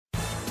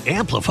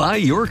Amplify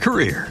your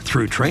career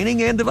through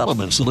training and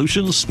development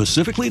solutions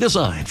specifically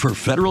designed for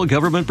federal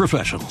government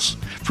professionals.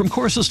 From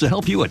courses to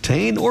help you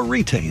attain or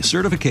retain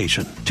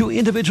certification, to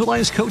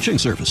individualized coaching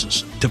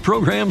services, to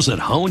programs that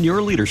hone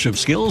your leadership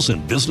skills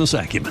and business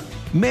acumen,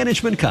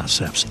 Management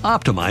Concepts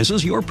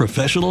optimizes your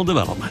professional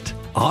development.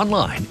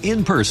 Online,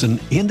 in person,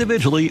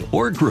 individually,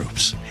 or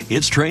groups,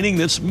 it's training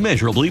that's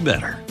measurably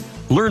better.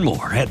 Learn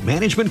more at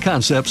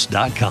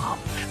managementconcepts.com.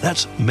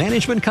 That's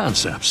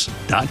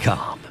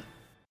managementconcepts.com.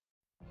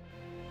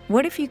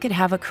 What if you could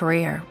have a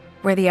career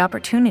where the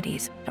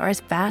opportunities are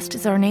as vast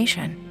as our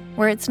nation,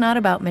 where it's not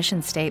about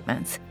mission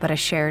statements, but a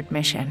shared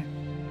mission?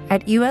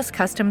 At U.S.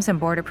 Customs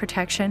and Border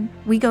Protection,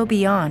 we go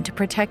beyond to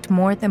protect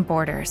more than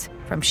borders.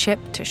 From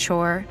ship to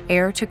shore,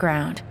 air to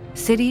ground,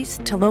 cities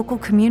to local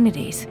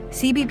communities,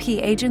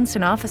 CBP agents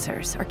and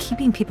officers are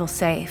keeping people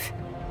safe.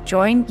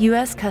 Join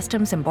U.S.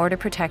 Customs and Border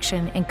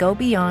Protection and go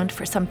beyond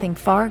for something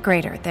far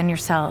greater than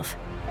yourself.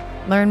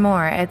 Learn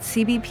more at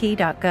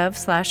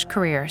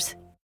cbp.gov/careers.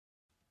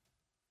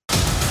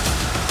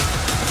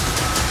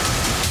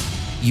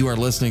 You are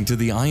listening to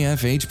the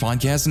IFH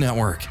Podcast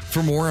Network.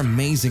 For more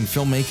amazing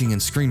filmmaking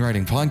and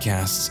screenwriting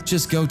podcasts,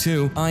 just go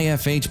to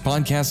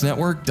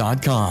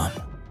ifhpodcastnetwork.com.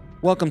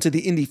 Welcome to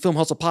the Indie Film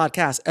Hustle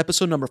Podcast,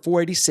 episode number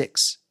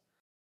 486.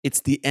 It's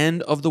the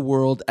end of the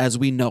world as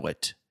we know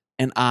it,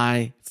 and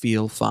I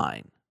feel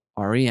fine.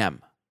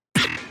 REM.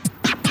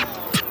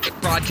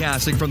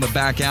 Broadcasting from the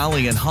back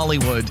alley in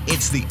Hollywood,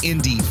 it's the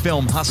Indie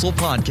Film Hustle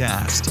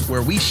Podcast,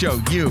 where we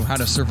show you how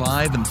to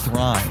survive and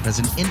thrive as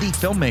an indie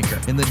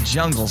filmmaker in the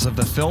jungles of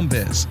the film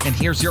biz. And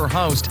here's your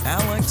host,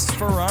 Alex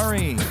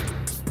Ferrari.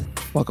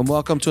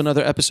 Welcome to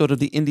another episode of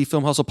the Indie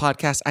Film Hustle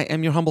Podcast. I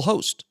am your humble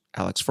host,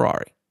 Alex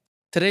Ferrari.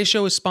 Today's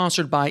show is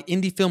sponsored by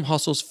Indie Film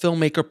Hustle's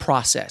Filmmaker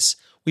Process.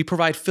 We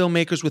provide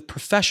filmmakers with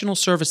professional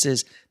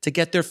services to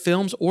get their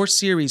films or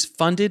series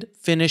funded,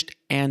 finished,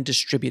 and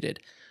distributed.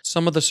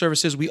 Some of the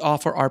services we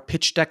offer are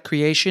pitch deck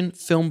creation,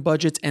 film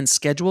budgets and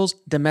schedules,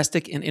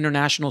 domestic and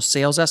international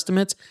sales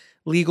estimates,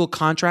 legal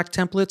contract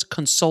templates,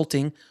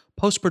 consulting,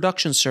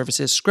 post-production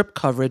services, script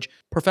coverage,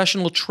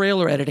 professional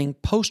trailer editing,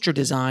 poster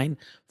design,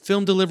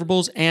 film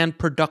deliverables, and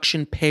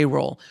production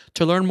payroll.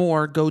 To learn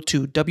more, go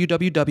to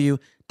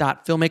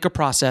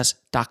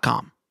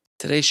www.filmmakerprocess.com.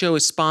 Today's show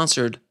is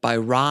sponsored by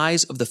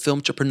Rise of the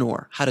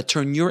Filmtrepreneur, how to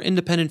turn your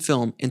independent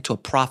film into a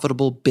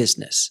profitable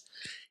business.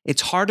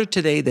 It's harder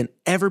today than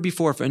ever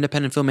before for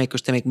independent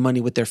filmmakers to make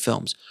money with their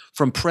films.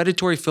 From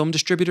predatory film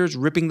distributors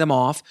ripping them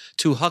off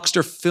to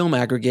huckster film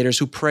aggregators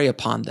who prey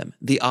upon them,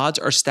 the odds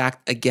are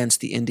stacked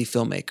against the indie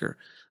filmmaker.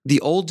 The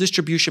old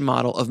distribution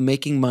model of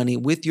making money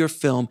with your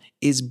film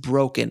is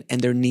broken,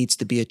 and there needs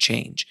to be a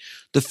change.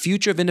 The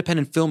future of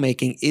independent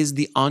filmmaking is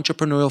the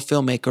entrepreneurial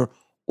filmmaker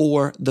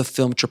or the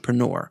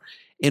filmtrepreneur.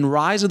 In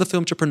Rise of the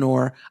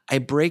Filmtrepreneur, I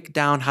break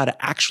down how to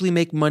actually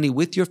make money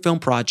with your film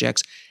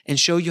projects and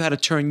show you how to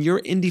turn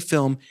your indie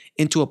film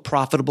into a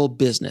profitable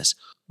business.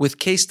 With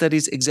case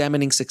studies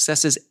examining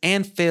successes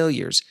and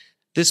failures,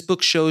 this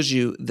book shows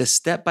you the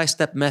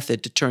step-by-step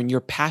method to turn your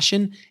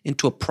passion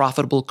into a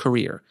profitable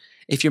career.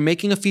 If you're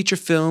making a feature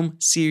film,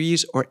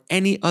 series, or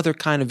any other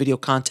kind of video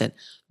content,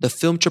 the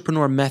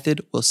Filmtrepreneur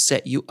method will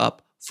set you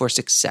up for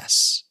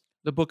success.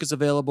 The book is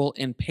available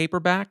in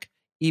paperback,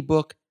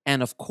 ebook,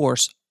 and of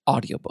course,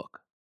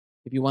 audiobook.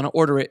 If you want to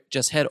order it,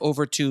 just head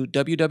over to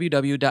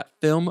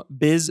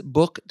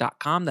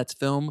www.filmbizbook.com. That's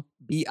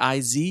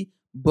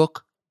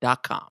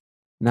filmbizbook.com.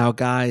 Now,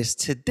 guys,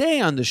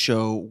 today on the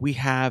show, we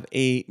have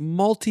a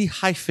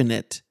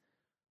multi-hyphenate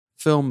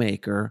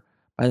filmmaker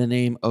by the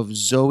name of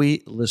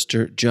Zoe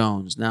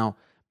Lister-Jones. Now,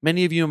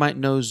 many of you might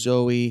know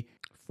Zoe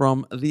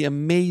from the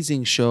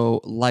amazing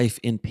show Life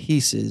in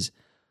Pieces,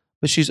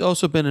 but she's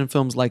also been in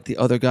films like The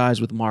Other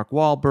Guys with Mark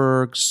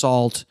Wahlberg,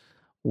 Salt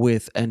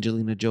with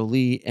Angelina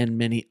Jolie, and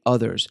many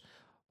others.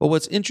 But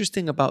what's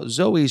interesting about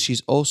Zoe is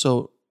she's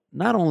also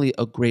not only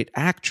a great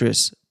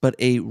actress, but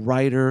a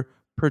writer,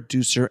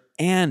 producer,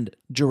 and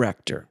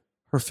director.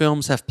 Her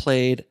films have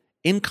played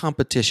in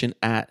competition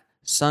at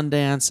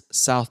Sundance,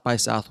 South by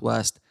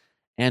Southwest,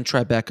 and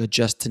Tribeca,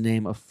 just to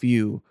name a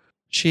few.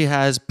 She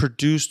has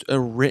produced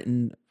or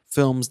written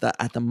films that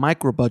at the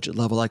micro budget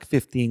level, like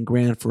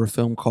 $15,000 for a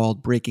film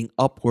called Breaking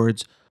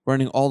Upwards,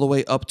 running all the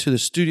way up to the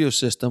studio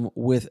system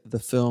with the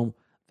film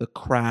The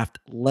Craft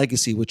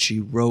Legacy, which she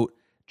wrote,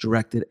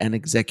 directed, and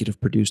executive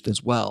produced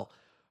as well.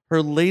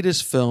 Her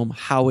latest film,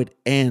 How It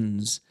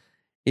Ends,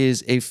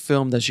 is a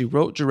film that she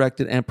wrote,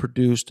 directed, and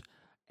produced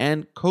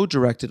and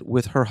co-directed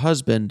with her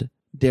husband,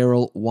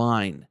 Daryl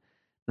Wine.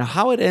 Now,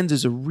 How It Ends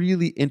is a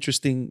really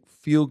interesting,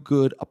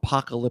 feel-good,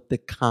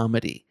 apocalyptic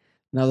comedy.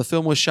 Now, the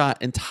film was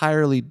shot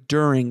entirely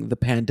during the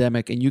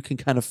pandemic, and you can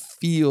kind of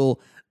feel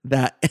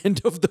that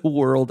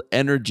end-of-the-world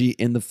energy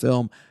in the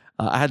film.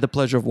 I had the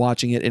pleasure of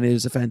watching it, and it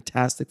is a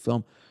fantastic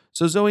film.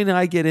 So Zoe and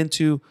I get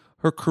into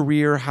her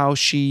career, how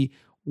she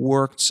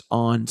worked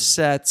on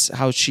sets,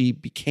 how she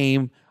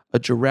became a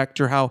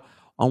director, how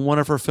on one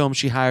of her films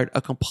she hired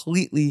a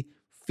completely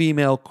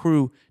female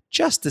crew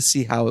just to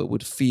see how it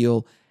would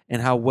feel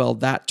and how well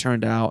that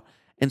turned out,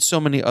 and so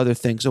many other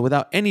things. So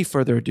without any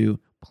further ado,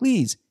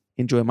 please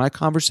enjoy my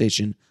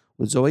conversation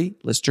with Zoe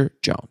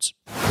Lister-Jones.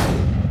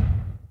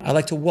 I'd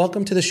like to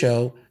welcome to the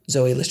show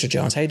Zoe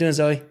Lister-Jones. How you doing,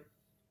 Zoe?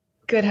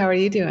 Good. How are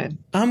you doing?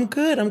 I'm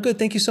good.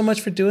 Thank you so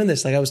much for doing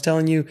this. Like I was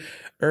telling you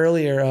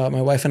earlier,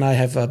 my wife and I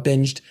have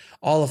binged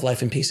all of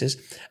Life in Pieces.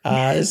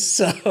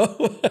 So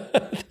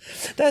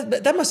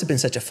that must have been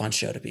such a fun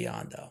show to be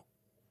on, though.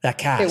 That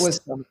cast. It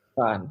was so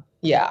fun.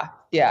 Yeah.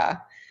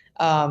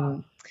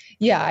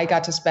 I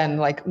got to spend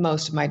like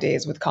most of my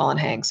days with Colin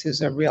Hanks,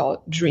 who's a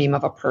real dream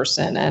of a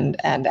person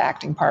and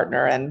acting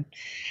partner, and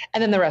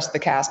then the rest of the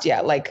cast.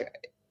 Yeah,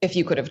 like if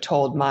you could have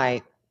told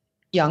my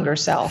younger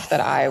self that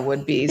I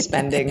would be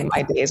spending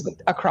my days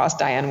across from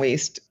Diane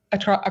Wiest,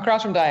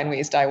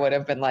 I would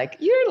have been like,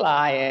 "You're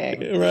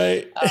lying."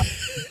 Right.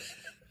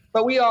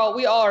 But we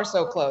all are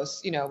so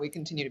close. You know, we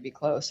continue to be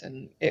close,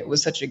 and it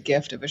was such a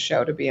gift of a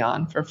show to be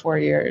on for 4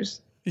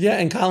 years. Yeah,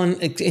 and Colin,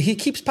 he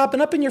keeps popping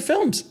up in your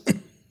films.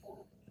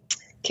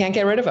 Can't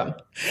get rid of him.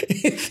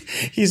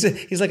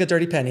 He's like a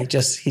dirty penny. He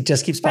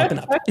just keeps popping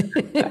up.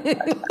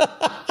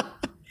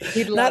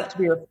 He'd love to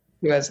be referred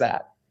to as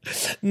that.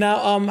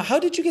 Now, how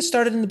did you get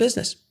started in the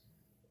business?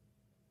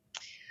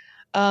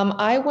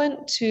 I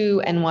went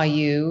to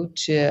NYU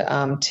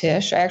to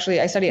Tisch. I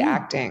studied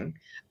acting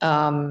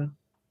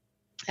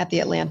at the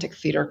Atlantic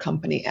Theater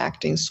Company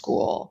acting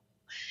school,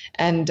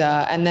 and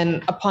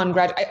then upon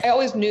graduation, I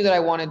always knew that I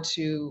wanted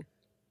to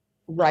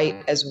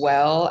write as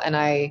well, and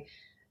I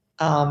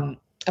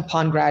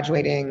upon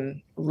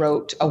graduating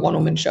wrote a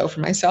one-woman show for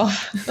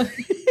myself.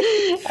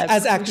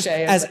 as actors do.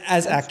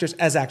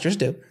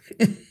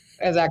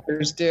 As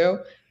actors do.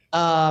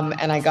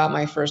 And I got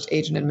my first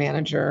agent and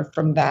manager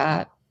from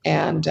that.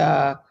 And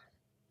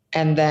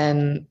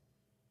then,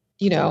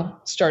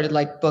 started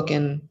like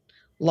booking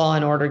Law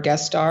and Order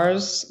guest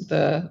stars,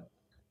 the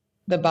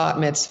bat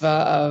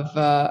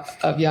mitzvah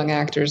of young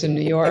actors in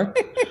New York.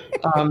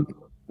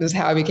 This is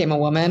how I became a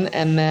woman.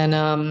 And then,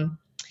 I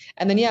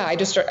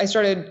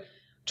started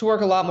to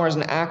work a lot more as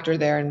an actor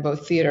there in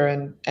both theater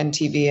and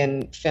TV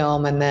and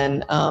film. And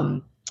then,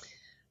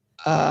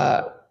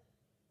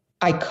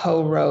 I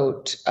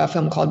co-wrote a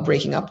film called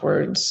Breaking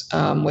Upwards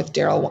with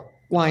Daryl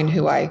Wine,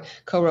 who I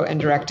co-wrote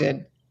and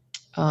directed,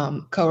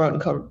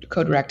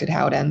 co-directed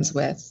How It Ends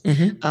with.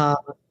 Mm-hmm.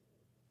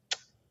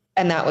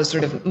 And that was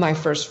sort of my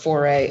first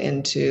foray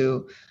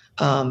into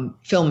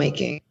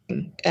filmmaking.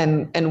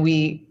 And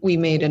we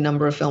made a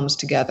number of films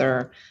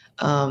together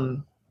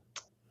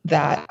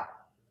that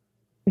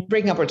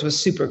Breaking Upwards was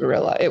super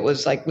guerrilla. It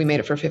was like we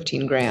made it for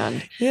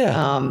 $15,000.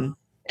 Yeah.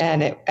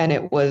 And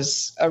it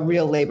was a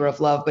real labor of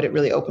love, but it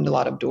really opened a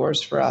lot of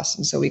doors for us.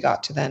 And so we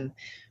got to then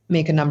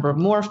make a number of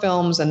more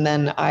films. And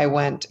then I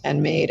went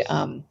and made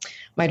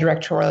my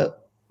directorial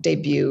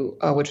debut,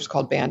 which was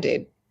called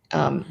Band-Aid,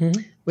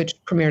 which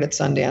premiered at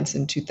Sundance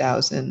in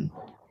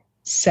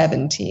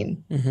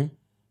 2017.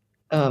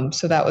 Mm-hmm.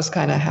 So that was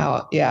kind of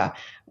how,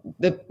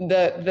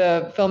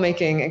 the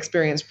filmmaking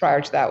experience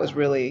prior to that was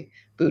really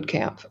boot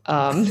camp.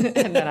 And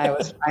then I'm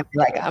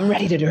like, I'm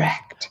ready to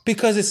direct.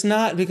 Because it's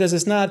not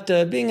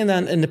being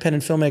an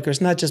independent filmmaker.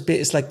 It's not just,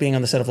 it's like being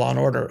on the set of Law and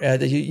Order.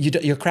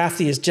 Your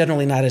crafty is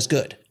generally not as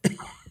good.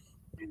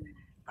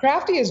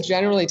 Crafty is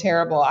generally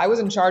terrible. I was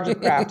in charge of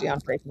Crafty on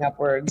Breaking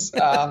Upwards.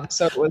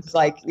 So it was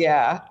like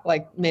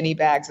mini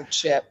bags of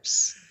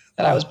chips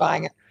that I was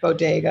buying at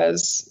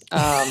bodegas.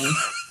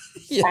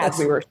 As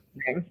we were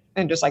shooting,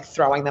 and just like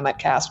throwing them at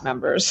cast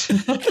members.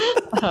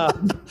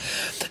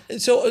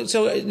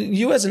 So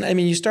you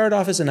you started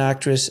off as an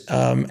actress,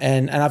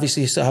 and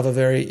obviously you still have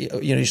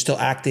you're still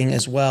acting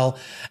as well,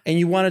 and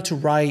you wanted to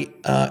write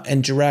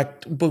and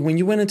direct. But when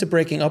you went into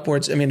Breaking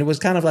Upwards, it was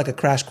kind of like a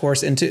crash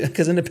course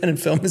because independent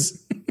film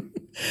is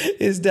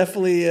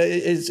definitely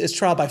is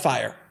trial by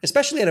fire,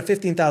 especially at a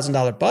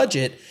 $15,000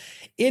 budget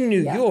in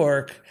New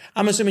York.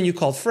 I'm assuming you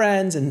called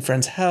friends and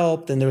friends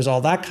helped, and there was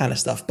all that kind of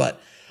stuff.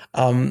 But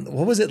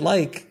what was it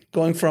like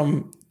going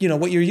from,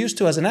 what you're used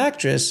to as an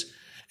actress,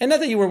 and not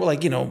that you were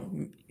like,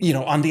 on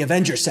the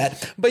Avengers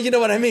set, but you know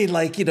what I mean?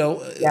 Like, a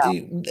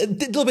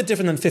little bit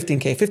different than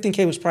 15K.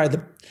 15K was probably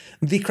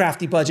the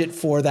crafty budget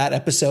for that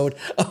episode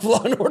of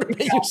Law and Order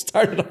that you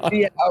started on.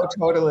 Yeah, oh,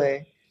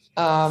 totally.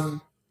 I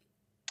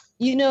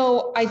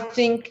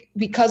think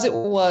because it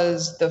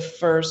was the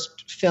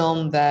first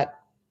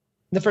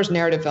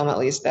narrative film, at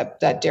least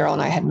that Daryl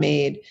and I had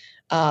made,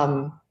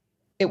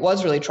 it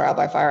was really trial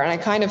by fire. And I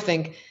kind of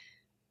think,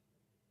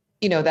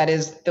 that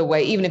is the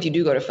way, even if you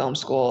do go to film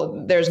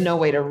school, there's no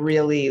way to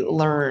really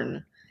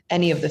learn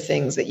any of the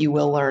things that you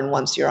will learn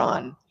once you're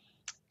on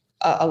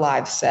a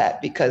live set,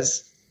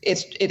 because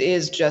it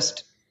is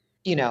just,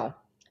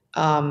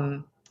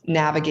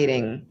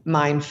 navigating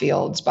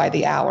minefields by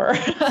the hour.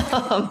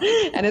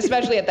 And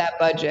especially at that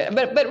budget,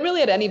 but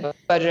really at any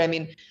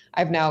budget.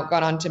 I've now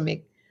gone on to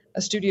make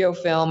a studio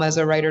film as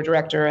a writer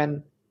director,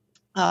 and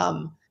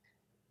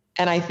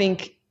I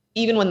think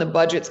even when the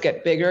budgets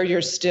get bigger,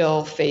 you're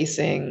still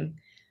facing,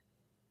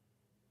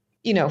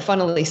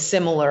 funnily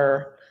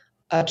similar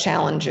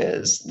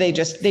challenges. They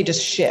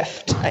just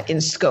shift in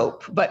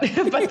scope, but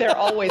they're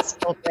always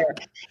still there.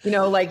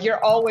 Like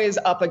you're always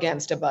up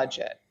against a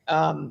budget,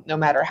 no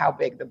matter how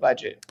big the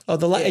budget. Oh,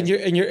 the light,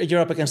 and you're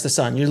up against the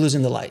sun. You're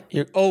losing the light.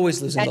 You're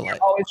always losing the light.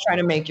 You're always trying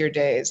to make your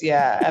days.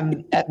 Yeah,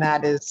 and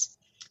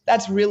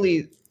that's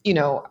really,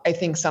 I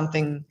think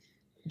something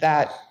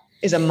that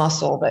is a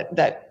muscle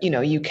that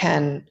you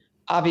can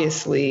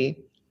obviously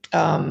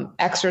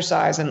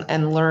exercise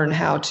and learn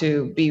how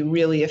to be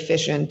really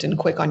efficient and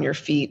quick on your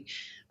feet.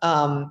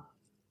 But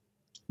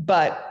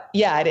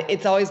yeah,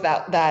 it's always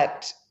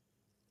that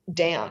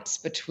dance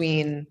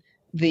between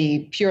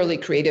the purely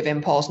creative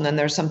impulse. And then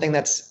there's something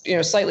that's,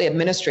 slightly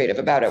administrative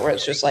about it, where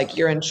it's just like,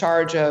 you're in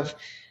charge of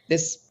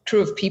this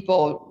crew of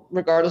people,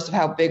 regardless of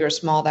how big or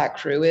small that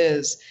crew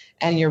is.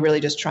 And you're really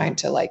just trying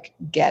to like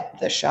get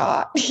the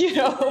shot,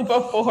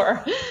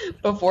 before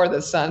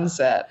the sun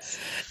sets.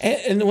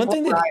 And the one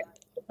thing that,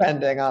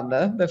 depending on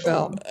the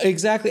film.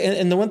 Exactly.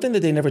 And the one thing that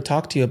they never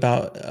talk to you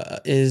about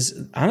is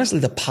honestly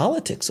the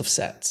politics of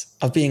sets,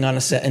 of being on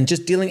a set and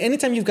just dealing.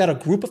 Anytime you've got a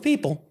group of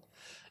people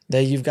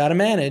that you've got to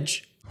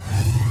manage.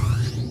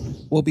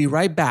 We'll be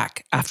right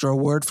back after a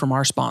word from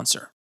our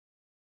sponsor.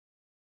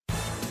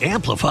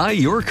 Amplify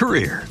your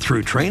career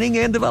through training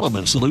and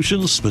development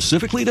solutions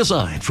specifically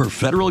designed for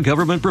federal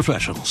government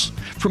professionals.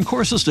 From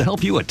courses to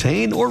help you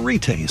attain or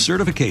retain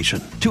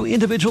certification, to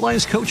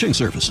individualized coaching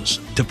services,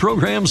 to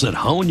programs that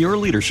hone your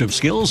leadership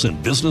skills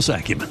and business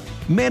acumen,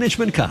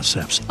 Management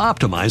Concepts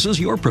optimizes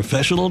your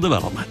professional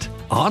development.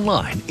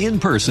 Online, in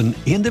person,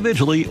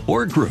 individually,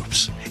 or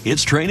groups,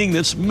 it's training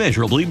that's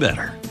measurably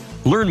better.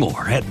 Learn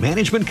more at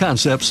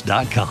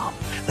managementconcepts.com.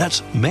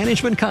 That's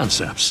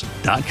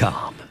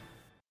managementconcepts.com.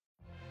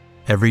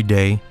 Every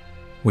day,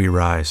 we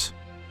rise,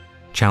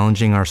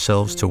 challenging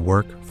ourselves to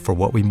work for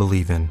what we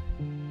believe in.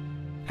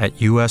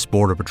 At U.S.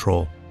 Border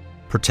Patrol,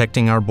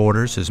 protecting our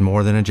borders is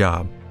more than a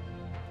job.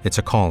 It's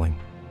a calling.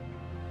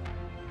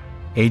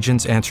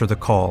 Agents answer the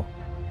call,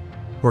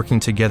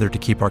 working together to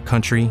keep our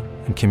country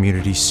and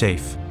communities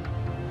safe.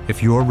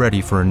 If you're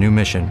ready for a new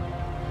mission,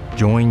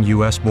 join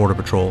U.S. Border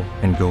Patrol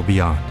and go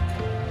beyond.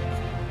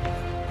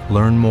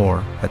 Learn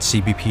more at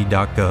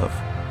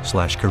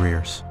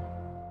cbp.gov/careers.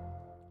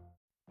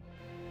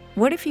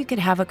 What if you could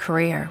have a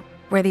career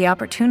where the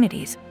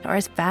opportunities are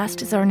as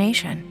vast as our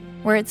nation,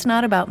 where it's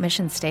not about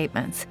mission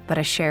statements, but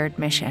a shared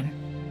mission?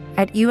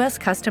 At U.S.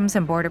 Customs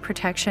and Border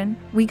Protection,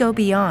 we go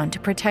beyond to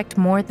protect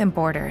more than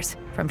borders.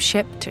 From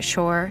ship to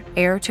shore,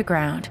 air to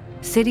ground,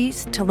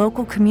 cities to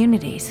local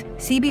communities,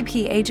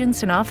 CBP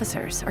agents and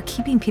officers are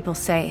keeping people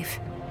safe.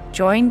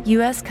 Join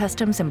U.S.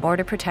 Customs and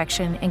Border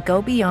Protection and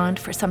go beyond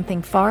for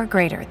something far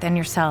greater than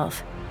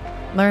yourself.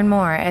 Learn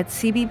more at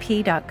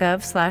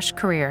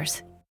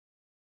cbp.gov/careers.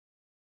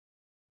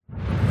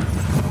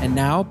 And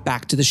now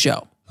back to the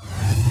show.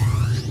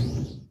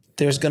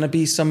 There's going to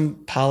be some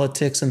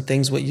politics and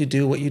things, what you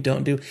do, what you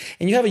don't do.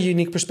 And you have a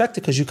unique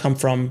perspective because you come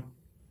from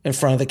in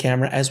front of the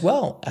camera as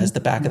well as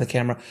the back of the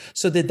camera.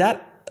 So did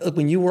that,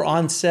 when you were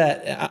on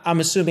set, I'm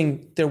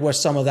assuming there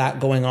was some of that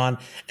going on,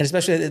 and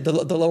especially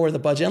the lower the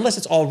budget, unless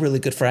it's all really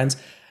good friends,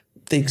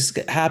 things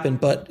happen.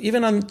 But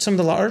even on some of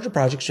the larger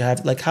projects you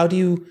have, like how do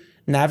you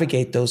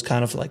navigate those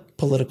kind of like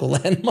political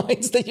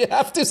landmines that you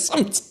have to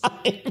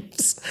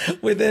sometimes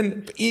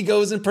within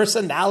egos and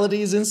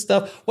personalities and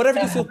stuff, whatever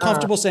you feel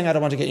comfortable saying? I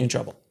don't want to get you in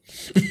trouble.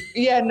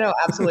 Yeah, no,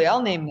 absolutely.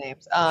 I'll name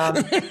names.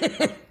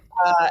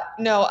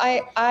 No,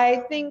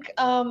 I think,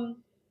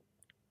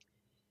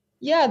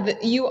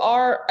 you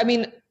are, I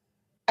mean,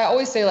 I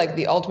always say like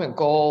the ultimate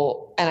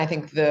goal, and I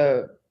think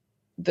the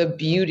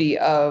beauty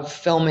of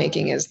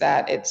filmmaking is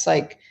that it's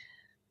like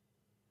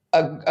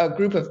a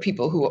group of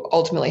people who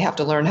ultimately have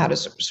to learn how to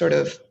sort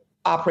of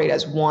operate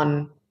as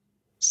one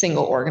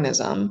single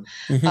organism.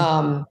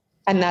 Mm-hmm.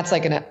 And that's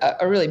like a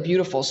really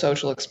beautiful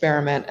social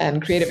experiment and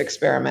creative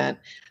experiment.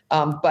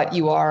 But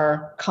you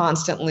are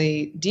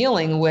constantly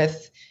dealing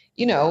with,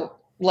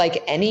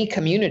 like any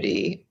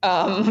community,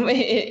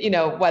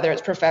 whether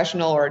it's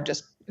professional or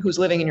just who's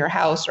living in your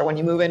house or when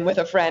you move in with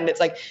a friend,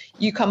 it's like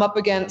you come up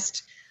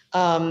against,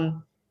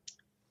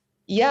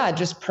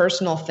 just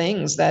personal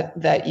things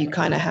that you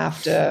kind of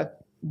have to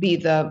be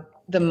the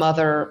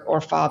mother or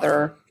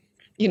father,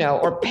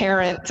 or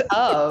parent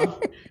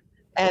of,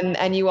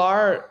 and you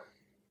are,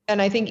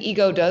 and I think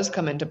ego does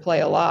come into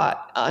play a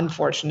lot,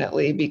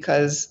 unfortunately,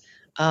 because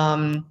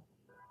the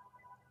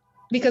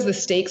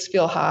stakes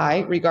feel high,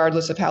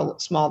 regardless of how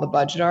small the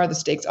budget are. The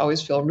stakes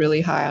always feel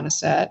really high on a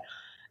set,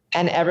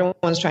 and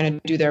everyone's trying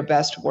to do their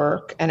best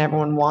work, and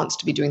everyone wants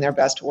to be doing their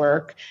best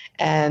work.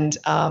 And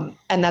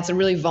that's a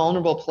really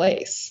vulnerable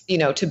place,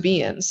 to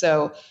be in.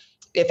 So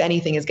if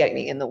anything is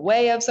getting in the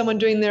way of someone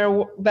doing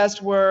their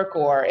best work,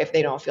 or if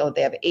they don't feel that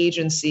they have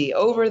agency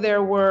over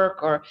their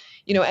work, or,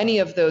 any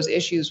of those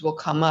issues will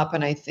come up.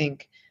 And I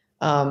think,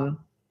 I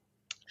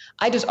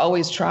just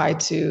always try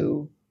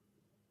to,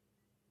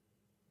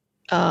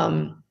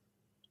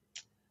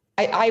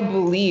 I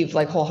believe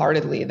like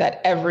wholeheartedly that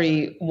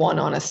everyone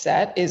on a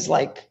set is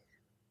like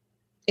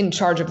in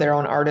charge of their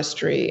own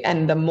artistry.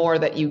 And the more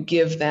that you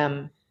give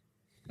them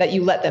that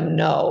you let them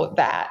know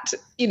that,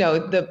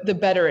 the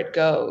better it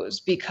goes,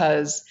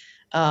 because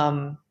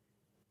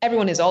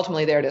everyone is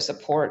ultimately there to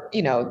support,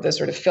 the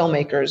sort of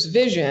filmmaker's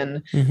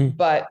vision,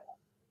 but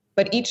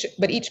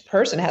each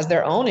person has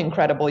their own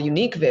incredible,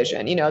 unique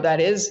vision,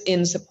 that is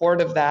in support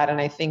of that. And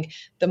I think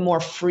the more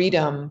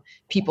freedom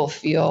people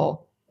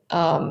feel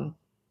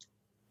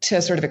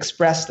to sort of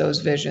express those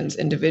visions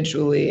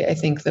individually, I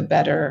think the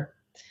better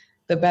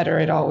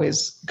it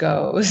always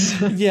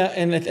goes. Yeah,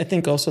 and I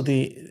think also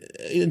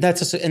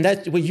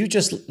that what you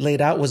just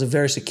laid out was a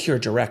very secure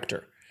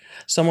director,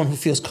 someone who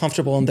feels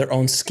comfortable in their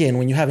own skin.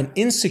 When you have an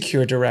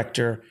insecure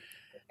director,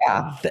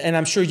 and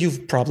I'm sure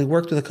you've probably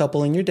worked with a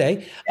couple in your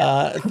day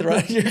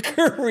throughout your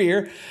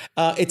career,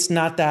 it's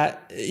not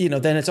that,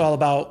 then it's all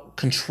about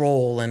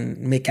control and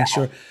making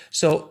sure.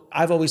 So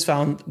I've always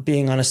found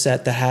being on a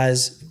set that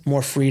has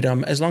more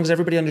freedom, as long as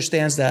everybody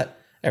understands that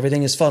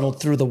everything is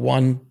funneled through the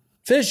one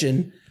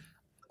vision,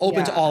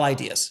 open to all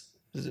ideas.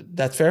 Is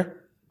that fair?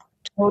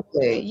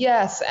 Totally.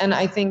 Yes. And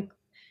I think,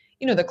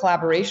 the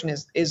collaboration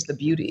is the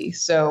beauty.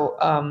 So,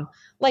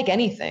 like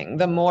anything,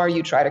 the more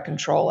you try to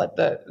control it,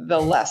 the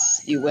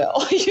less you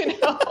will,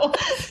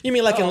 You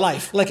mean like in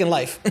life?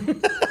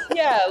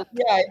 Yeah.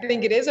 I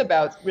think it is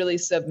about really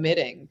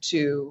submitting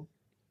to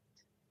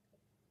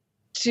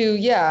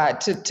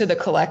the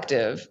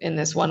collective in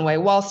this one way,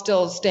 while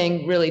still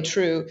staying really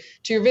true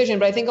to your vision.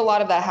 But I think a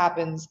lot of that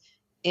happens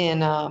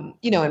in,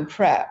 in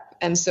prep.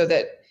 And so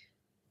that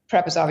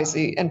prep is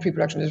obviously, and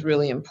pre-production is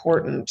really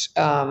important,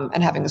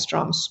 and having a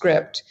strong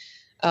script.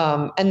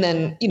 And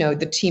then,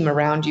 the team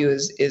around you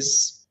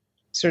is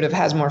sort of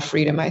has more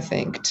freedom, I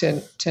think,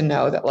 to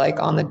know that, like,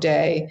 on the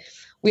day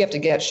we have to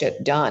get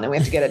shit done, and we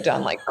have to get it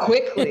done, like,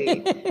 quickly,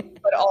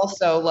 but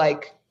also,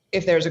 like,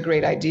 if there's a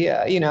great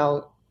idea,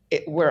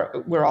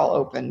 we're all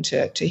open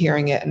to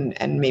hearing it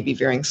and maybe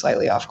veering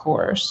slightly off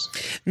course.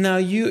 Now,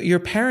 your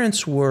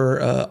parents were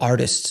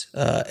artists,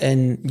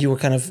 and you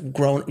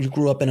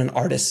grew up in an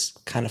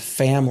artist kind of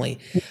family.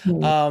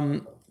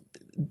 Mm-hmm.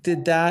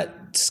 Did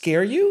that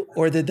scare you,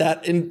 or did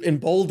that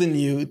embolden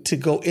you to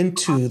go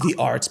into the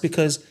arts?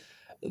 Because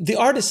the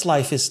artist's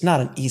life is not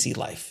an easy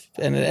life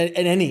in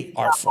any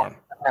art form.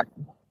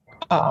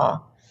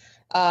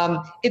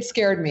 It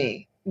scared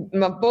me.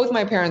 Both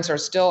my parents are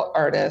still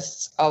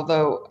artists,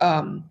 although,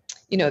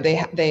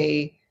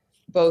 they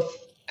both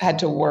had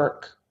to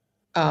work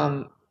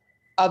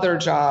other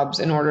jobs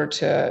in order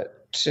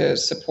to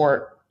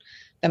support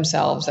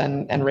themselves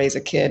and raise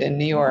a kid in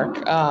New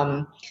York.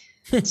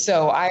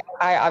 So I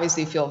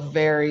obviously feel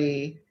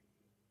very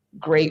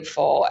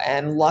grateful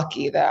and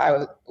lucky that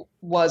I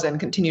was and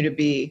continue to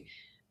be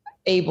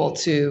able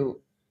to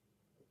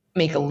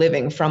make a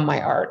living from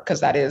my art,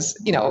 because that is,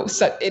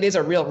 it is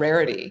a real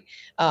rarity.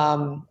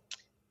 So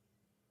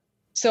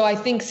I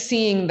think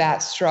seeing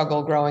that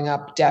struggle growing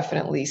up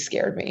definitely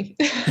scared me.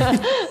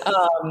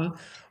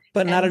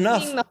 But not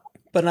enough.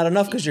 But not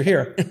enough, because you're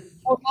here.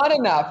 Well, not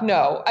enough.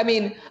 No, I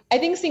mean, I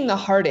think seeing the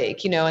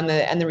heartache, and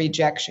the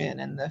rejection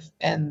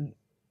and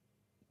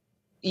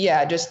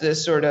just the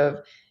sort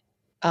of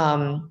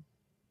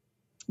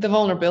the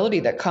vulnerability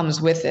that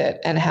comes with it,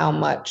 and how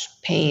much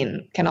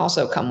pain can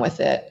also come with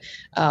it,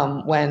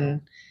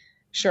 when,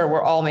 sure,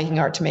 we're all making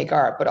art to make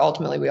art, but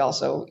ultimately we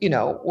also,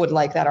 would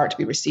like that art to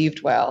be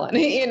received well. And,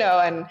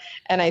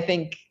 and I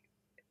think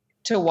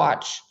to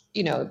watch,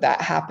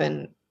 that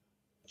happen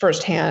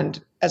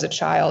firsthand as a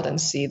child and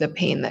see the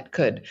pain that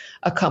could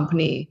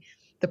accompany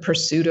the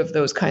pursuit of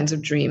those kinds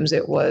of dreams,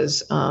 it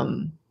was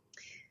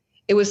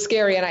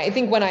scary. And I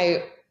think when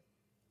I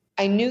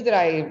knew that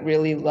I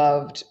really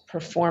loved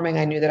performing,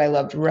 I knew that I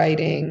loved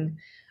writing,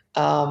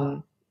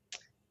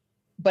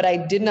 but I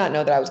did not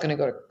know that I was going to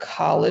go to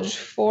college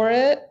for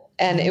it.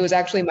 And it was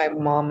actually my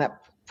mom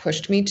that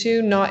pushed me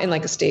to, not in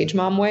like a stage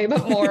mom way,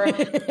 but more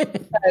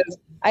because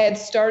I had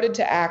started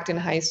to act in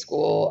high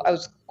school. I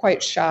was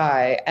quite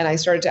shy, and I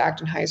started to act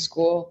in high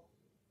school.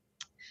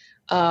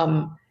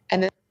 And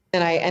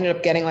then I ended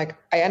up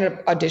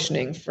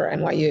auditioning for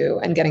NYU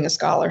and getting a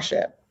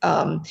scholarship.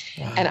 Wow.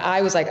 And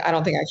I was like, I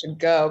don't think I should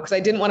go, because I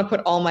didn't want to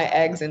put all my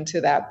eggs into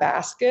that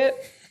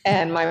basket.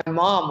 And my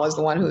mom was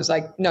the one who was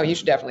like, no, you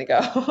should definitely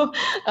go.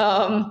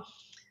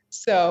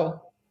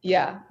 So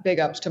yeah, big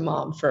ups to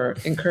Mom for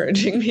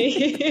encouraging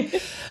me.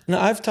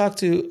 Now, I've talked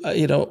to,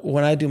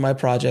 when I do my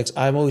projects,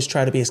 I always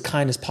try to be as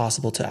kind as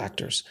possible to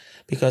actors,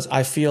 because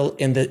I feel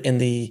in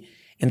the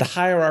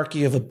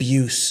hierarchy of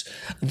abuse,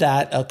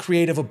 that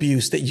creative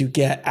abuse that you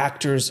get,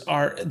 actors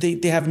they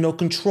have no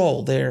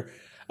control. They're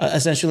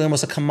essentially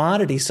almost a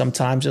commodity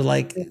sometimes. They're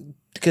like,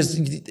 because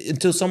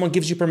until someone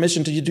gives you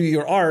permission to do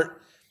your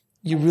art,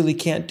 you really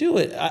can't do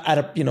it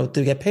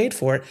to get paid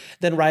for it.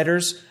 Then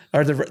writers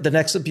are the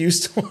next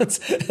abused ones,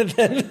 and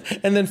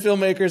then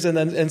filmmakers,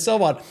 and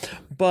so on.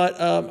 But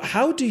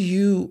how did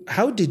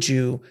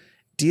you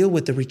deal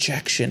with the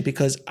rejection?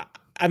 Because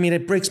I mean,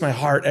 it breaks my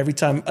heart every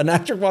time an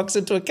actor walks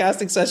into a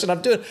casting session.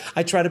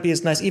 I try to be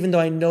as nice, even though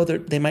I know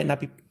that they might not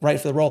be right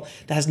for the role.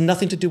 That has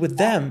nothing to do with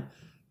them,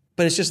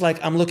 but it's just like,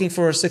 I'm looking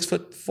for a 6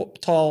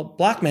 foot tall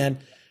black man.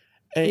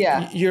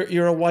 Yeah.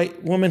 You're a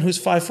white woman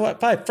who's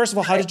 5'5". First of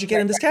all, how did you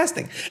get in this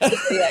casting?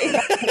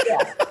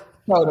 yeah,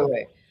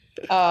 totally.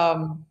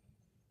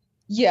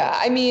 Yeah,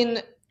 I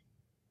mean,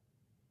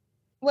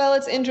 well,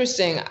 it's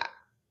interesting.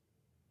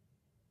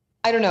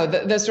 I don't know,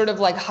 the sort of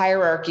like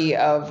hierarchy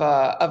of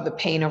the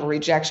pain of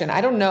rejection.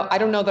 I don't know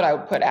that I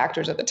would put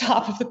actors at the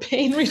top of the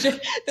pain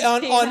rejection.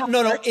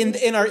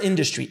 In our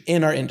industry.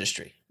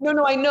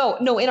 No, I know.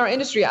 No, in our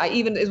industry,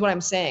 is what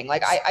I'm saying.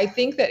 Like, I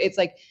think that it's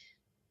like,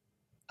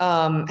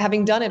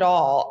 having done it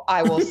all,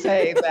 I will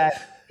say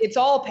that it's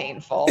all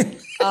painful.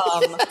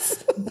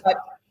 Yes.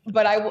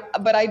 But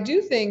I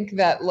do think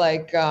that,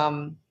 like,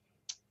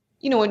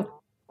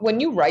 when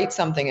you write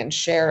something and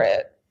share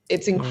it,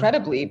 it's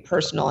incredibly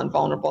personal and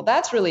vulnerable.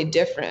 That's really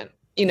different,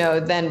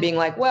 than being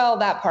like, well,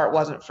 that part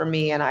wasn't for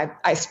me. And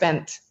I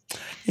spent,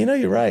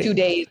 you're right. 2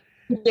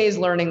 days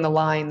learning the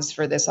lines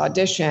for this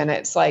audition.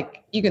 It's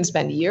like, you can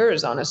spend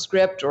years on a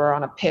script or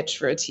on a pitch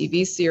for a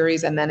TV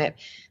series, and then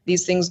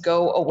these things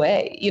go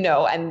away,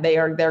 and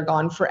they're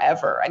gone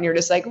forever. And you're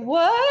just like,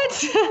 what?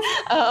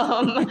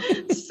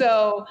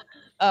 So,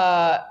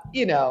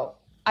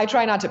 I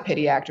try not to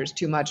pity actors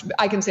too much.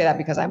 I can say that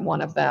because I'm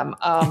one of them.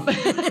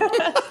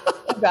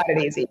 Got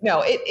it easy.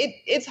 No,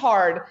 it's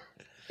hard.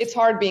 It's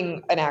hard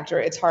being an actor.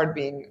 It's hard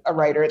being a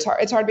writer. It's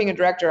hard being a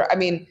director. I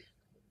mean,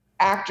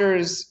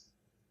 actors,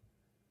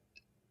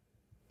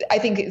 I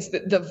think it's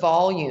the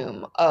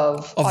volume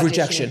of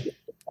rejection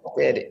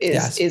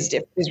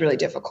is really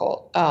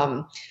difficult.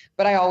 But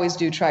I always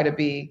do try to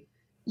be,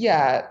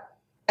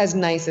 as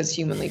nice as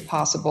humanly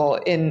possible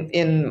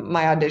in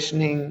my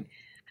auditioning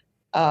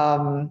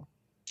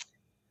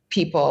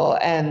people,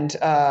 and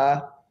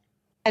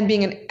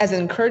being as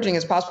encouraging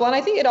as possible. And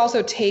I think it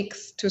also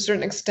takes, to a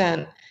certain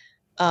extent,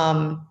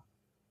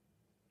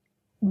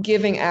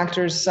 giving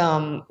actors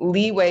some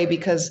leeway,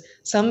 because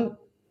some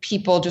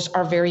people just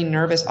are very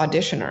nervous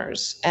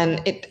auditioners,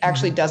 and it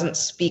actually doesn't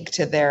speak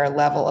to their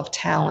level of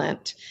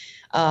talent.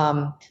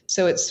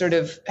 So it's sort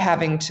of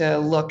having to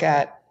look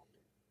at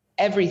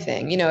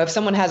everything. If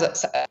someone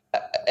has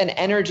an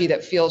energy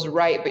that feels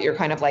right, but you're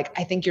kind of like,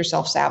 I think you're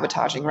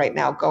self-sabotaging right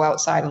now, go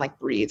outside and like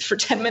breathe for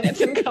 10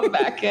 minutes and come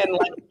back and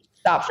like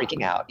stop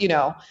freaking out,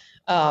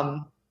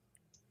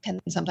 can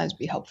sometimes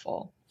be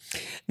helpful.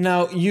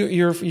 Now,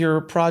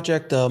 your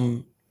project,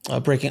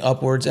 Breaking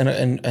Upwards,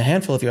 and a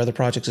handful of your other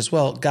projects as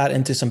well, got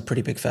into some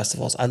pretty big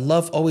festivals. I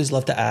always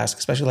love to ask,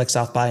 especially like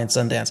South by and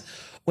Sundance,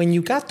 when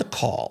you got the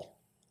call,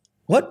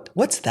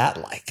 what's that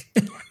like?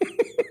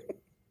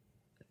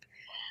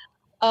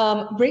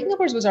 Breaking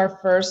Upwards was our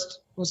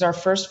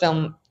first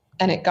film,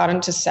 and it got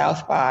into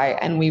South by,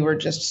 and we were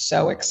just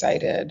so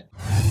excited.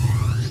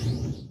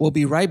 We'll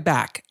be right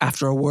back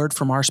after a word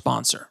from our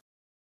sponsor.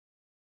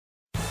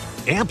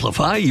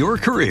 Amplify your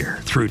career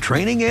through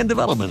training and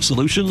development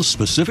solutions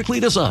specifically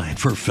designed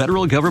for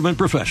federal government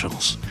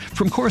professionals.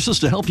 From courses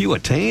to help you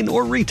attain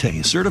or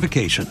retain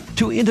certification,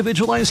 to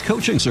individualized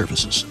coaching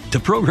services,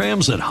 to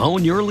programs that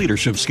hone your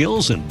leadership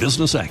skills and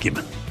business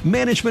acumen,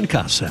 Management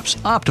Concepts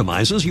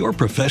optimizes your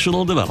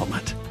professional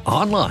development.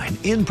 Online,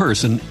 in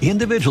person,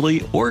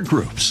 individually, or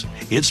groups,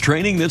 it's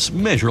training that's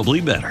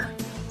measurably better.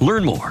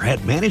 Learn more at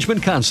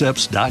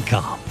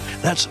managementconcepts.com.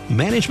 That's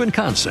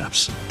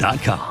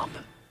managementconcepts.com.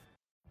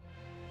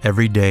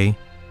 Every day,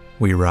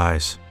 we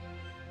rise,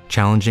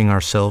 challenging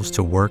ourselves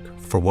to work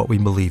for what we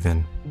believe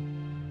in.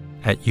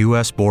 At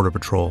U.S. Border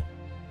Patrol,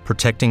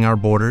 protecting our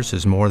borders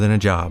is more than a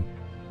job.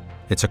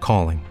 It's a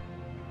calling.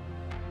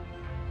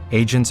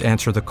 Agents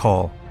answer the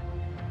call,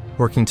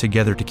 working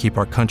together to keep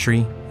our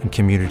country and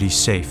communities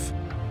safe.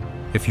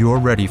 If you're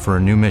ready for a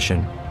new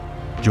mission,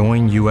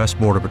 join U.S.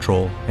 Border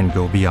Patrol and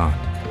go beyond.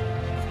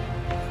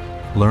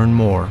 Learn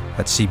more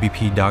at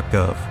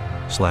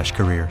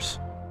cbp.gov/careers.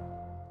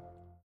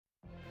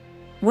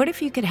 What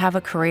if you could have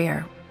a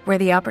career where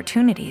the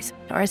opportunities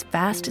are as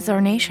vast as our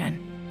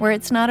nation, where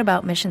it's not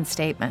about mission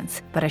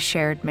statements, but a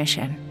shared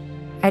mission?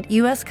 At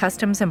U.S.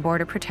 Customs and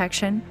Border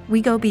Protection,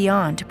 we go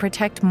beyond to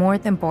protect more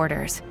than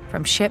borders.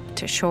 From ship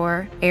to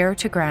shore, air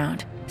to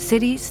ground,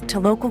 cities to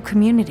local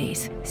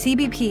communities,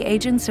 CBP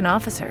agents and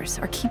officers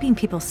are keeping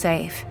people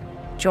safe.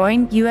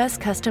 Join U.S.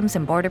 Customs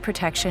and Border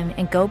Protection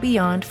and go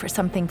beyond for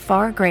something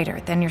far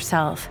greater than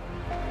yourself.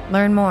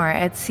 Learn more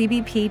at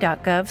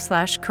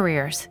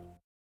cbp.gov/careers.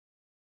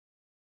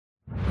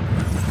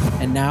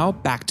 And now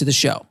back to the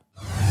show.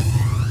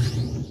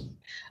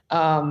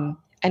 And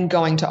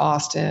going to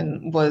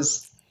Austin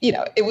was,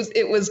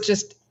 it was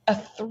just a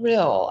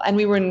thrill. And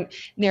we were in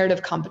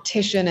narrative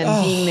competition,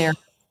 and being there,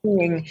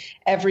 seeing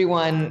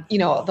everyone,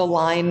 the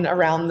line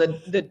around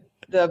the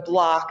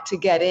block to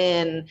get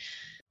in.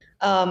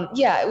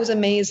 It was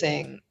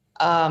amazing.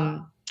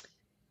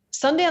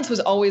 Sundance was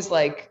always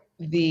like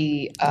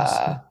the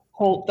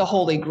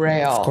holy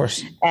grail. Of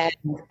course.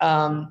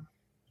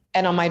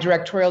 And on my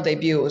directorial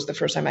debut, it was the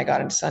first time I got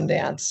into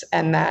Sundance.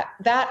 And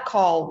that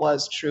call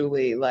was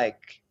truly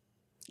like,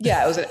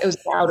 it was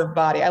out of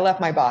body. I left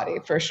my body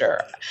for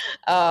sure.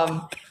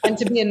 And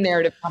to be in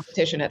narrative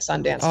competition at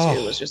Sundance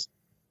too was just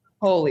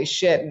holy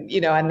shit. And,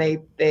 and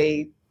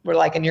they we're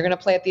like, and you're going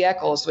to play at the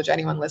Eccles, which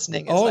anyone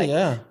listening is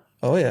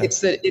it's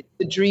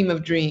the dream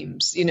of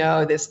dreams,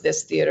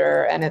 this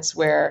theater. And it's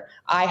where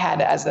I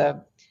had, as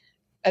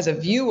a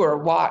viewer,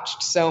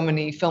 watched so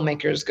many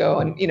filmmakers go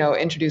and,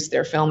 introduce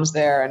their films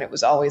there. And it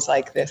was always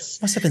like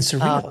this. Must have been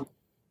surreal.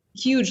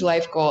 Huge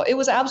life goal. It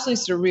was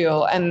absolutely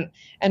surreal.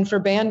 And for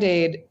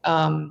Band-Aid,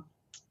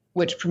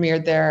 which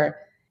premiered there,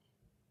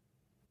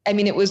 I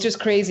mean, it was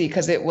just crazy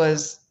because it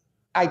was,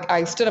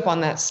 I stood up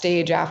on that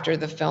stage after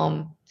the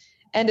film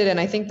ended. And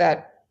I think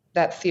that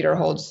theater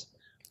holds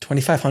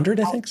 2,500,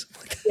 I think.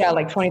 Yeah,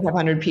 like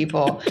 2,500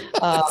 people.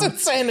 That's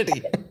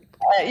insanity.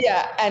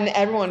 Yeah, and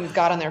everyone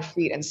got on their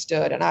feet and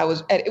stood, and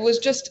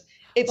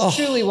it's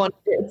truly one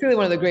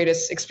of the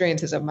greatest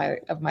experiences of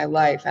my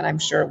life, and I'm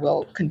sure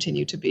will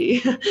continue to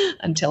be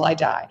until I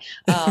die.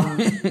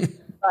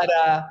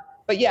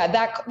 But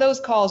yeah,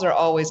 those calls are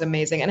always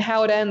amazing, and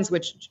How It Ends,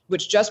 which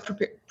just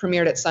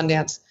premiered at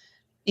Sundance,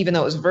 even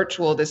though it was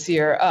virtual this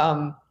year.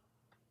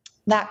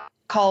 That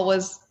call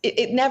was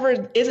it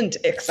never isn't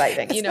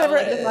exciting. It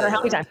doesn't matter how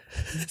many times.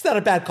 It's not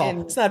a bad call.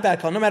 It's not a bad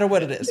call, no matter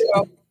what it is.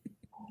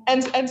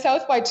 And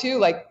South by too,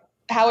 like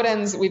How It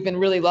Ends, we've been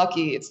really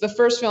lucky. It's the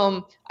first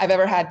film I've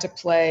ever had to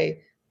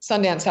play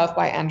Sundance, South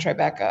by, and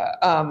Tribeca.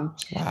 Wow.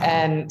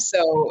 And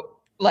so,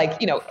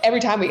 like,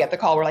 every time we get the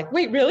call, we're like,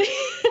 wait, really?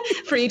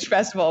 For each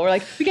festival, we're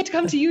like, we get to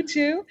come to you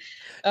too.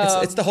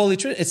 It's the Holy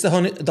Trinity. It's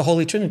the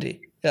Holy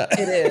Trinity. Yeah.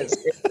 It is.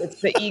 It's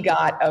the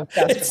EGOT of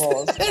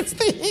festivals. It's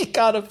the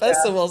EGOT of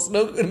festivals.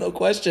 Yeah. No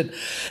question.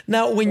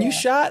 Now, when you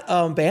shot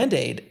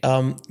Band-Aid,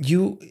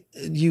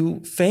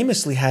 you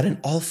famously had an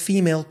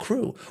all-female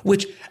crew,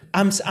 which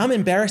I'm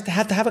embarrassed to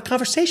have a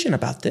conversation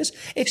about this.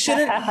 It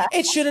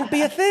shouldn't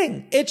be a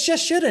thing. It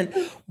just shouldn't.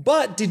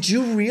 But did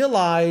you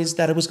realize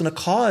that it was going to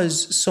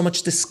cause so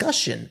much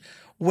discussion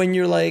when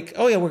you're like,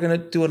 oh yeah, we're going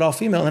to do it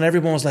all-female, and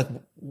everyone was like,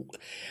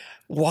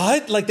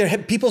 what? Like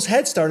people's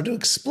heads started to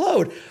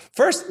explode.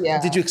 First,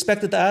 Did you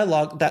expect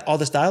all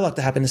this dialogue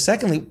to happen? And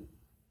secondly,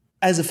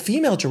 as a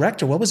female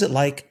director, what was it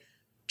like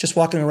just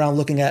walking around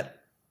looking at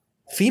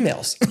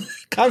females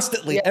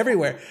constantly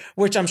everywhere,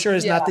 which I'm sure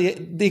is not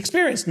the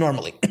experience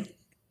normally.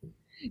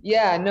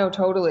 Yeah, no,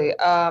 totally.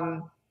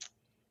 I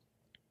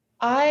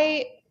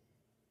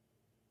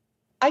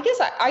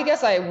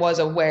guess I was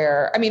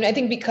aware. I mean, I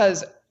think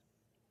because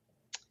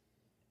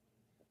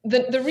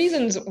the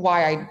reasons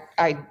why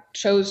I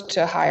chose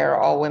to hire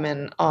all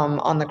women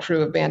on the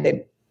crew of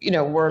Band-Aid,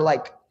 were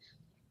like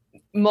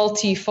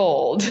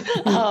multifold.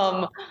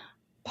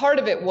 Part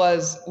of it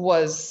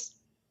was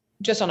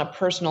just on a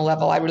personal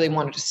level. I really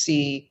wanted to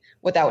see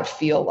what that would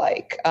feel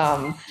like.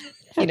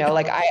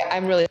 Like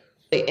I'm really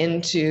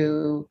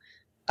into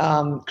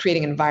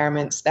creating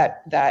environments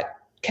that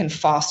can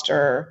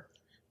foster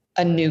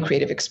a new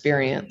creative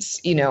experience,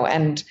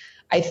 and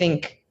I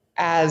think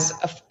I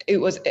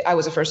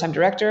was a first-time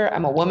director.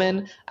 I'm a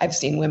woman. I've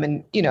seen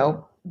women,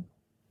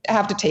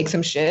 have to take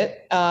some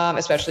shit,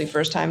 especially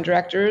first-time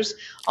directors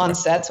on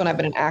sets when I've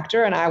been an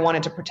actor, and I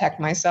wanted to protect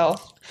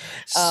myself.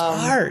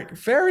 Smart,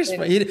 very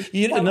smart.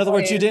 In other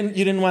words, you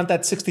didn't want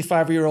that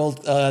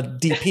 65-year-old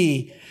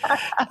DP,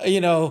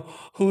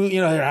 who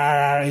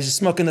he's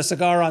smoking the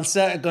cigar on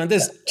set, going,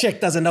 "This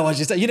chick doesn't know what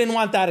she said." You didn't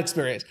want that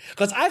experience,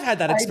 because I've had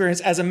that experience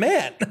as a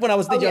man when I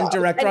was the young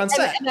director on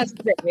set. And that's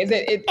the thing, is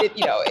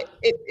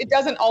it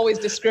doesn't always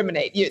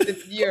discriminate.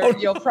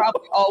 You'll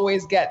probably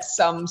always get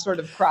some sort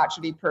of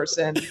crotchety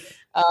person.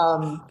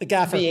 The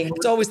gaffer.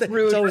 It's always the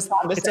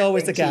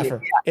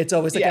gaffer. It's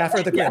always the gaffer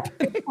of the grip.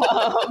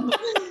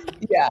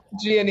 Yeah,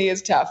 Gianni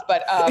is tough,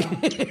 but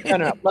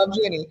no, love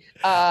Gianni.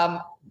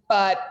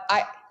 But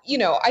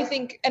I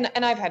think, and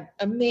I've had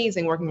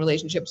amazing working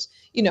relationships,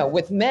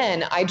 with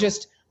men. I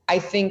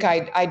think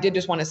I did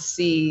just want to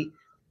see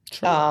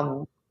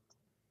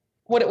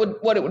what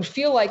it would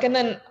feel like. And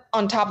then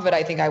on top of it,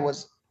 I think I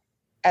was,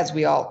 as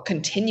we all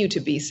continue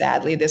to be,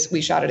 sadly, we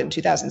shot it in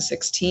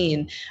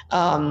 2016.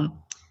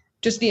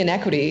 Just the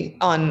inequity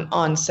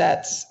on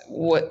sets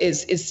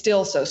is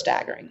still so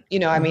staggering.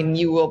 I mean,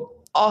 you will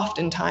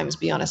oftentimes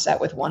be on a set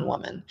with one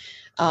woman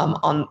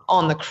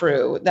on the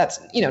crew. That's,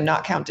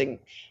 not counting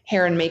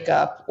hair and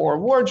makeup or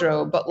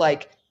wardrobe, but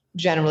like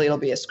generally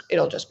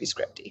it'll just be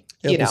scripty.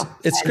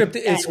 It's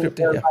scripted. It's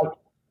scripted.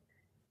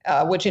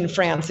 Yeah. Which in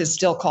France is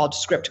still called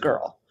script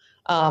girl.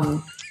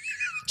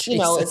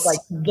 It's like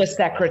the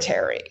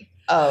secretary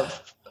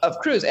of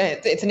crews, and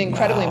it's an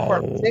incredibly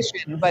important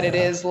position, but it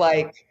is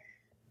like.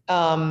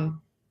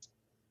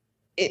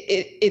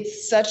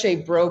 It's such a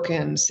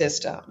broken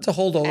system. It's a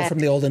holdover from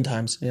the olden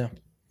times. Yeah.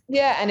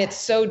 Yeah. And it's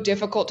so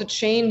difficult to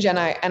change. And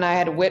I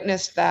had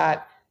witnessed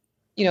that,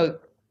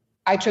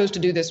 I chose to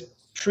do this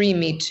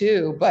pre-Me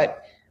Too,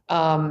 but,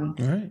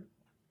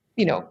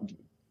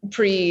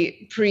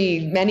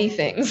 pre many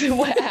things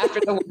after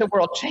the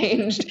world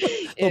changed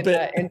in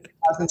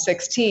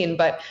 2016.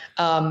 But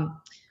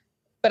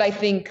I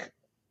think,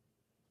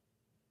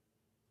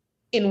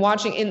 in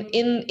watching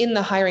in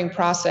the hiring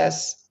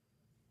process,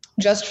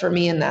 just for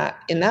me in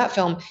that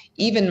film,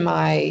 even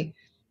my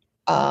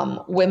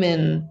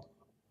women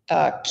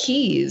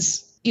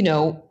keys,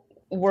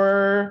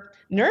 were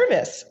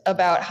nervous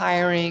about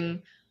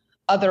hiring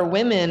other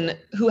women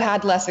who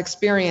had less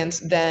experience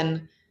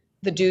than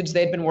the dudes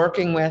they'd been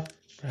working with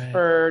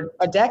for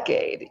a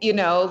decade,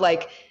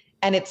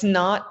 and it's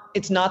not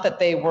that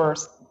they were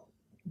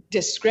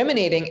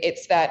discriminating.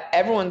 It's that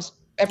everyone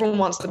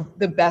wants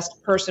the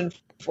best person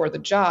for the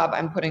job.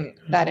 I'm putting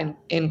that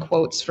in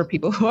quotes for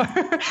people who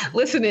are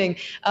listening.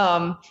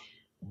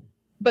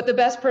 But the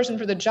best person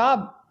for the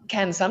job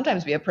can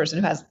sometimes be a person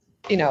who has,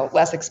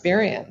 less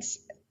experience,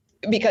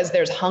 because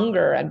there's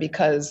hunger and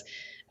because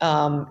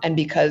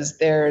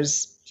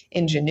there's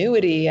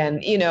ingenuity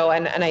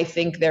and I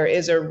think there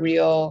is a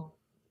real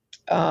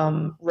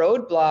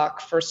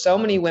roadblock for so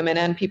many women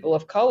and people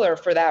of color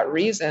for that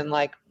reason.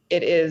 Like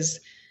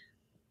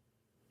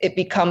it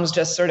becomes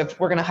just sort of,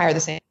 we're going to hire the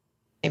same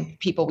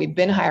people we've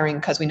been hiring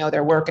because we know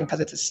their work and because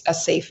it's a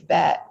safe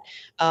bet.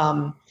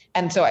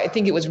 And so I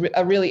think it was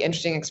a really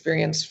interesting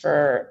experience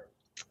for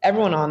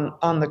everyone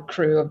on the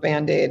crew of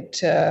Band-Aid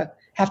to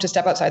have to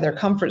step outside their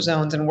comfort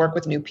zones and work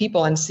with new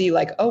people and see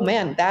like, oh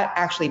man, that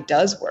actually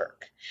does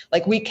work.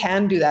 Like we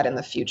can do that in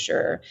the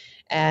future.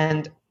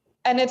 And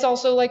it's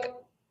also like,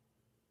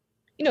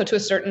 to a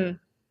certain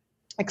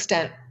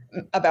extent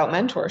about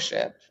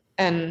mentorship.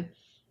 And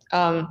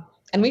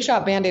we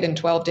shot Band-Aid in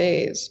 12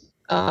 days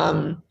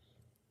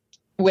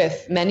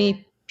with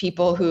many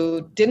people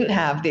who didn't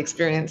have the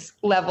experience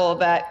level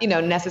that,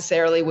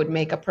 necessarily would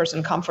make a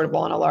person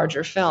comfortable in a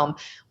larger film.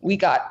 We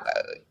got,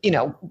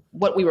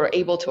 what we were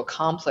able to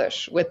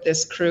accomplish with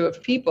this crew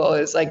of people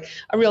is like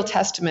a real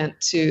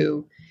testament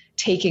to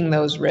taking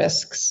those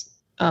risks.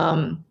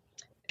 And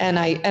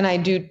I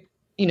do,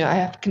 I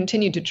have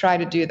continued to try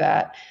to do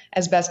that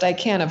as best I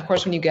can. Of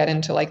course, when you get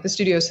into like the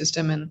studio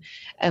system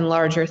and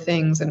larger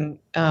things and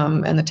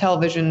the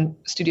television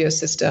studio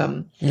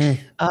system,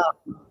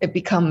 it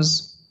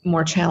becomes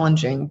more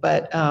challenging.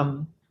 But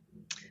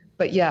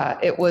yeah,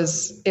 it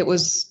was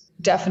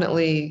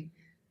definitely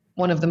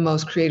one of the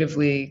most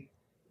creatively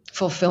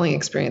fulfilling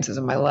experiences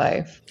of my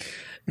life.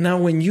 Now,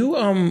 when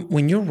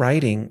you're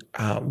writing,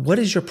 what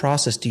is your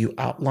process? Do you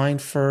outline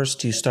first?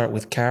 Do you start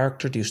with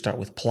character? Do you start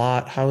with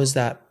plot? How is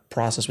that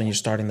process when you're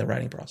starting the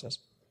writing process?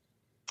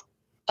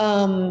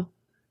 I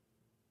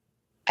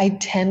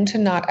tend to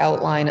not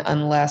outline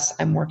unless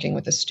I'm working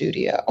with a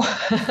studio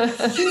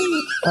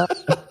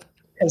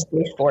because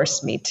they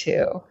force me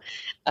to.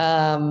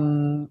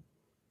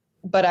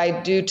 But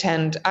I do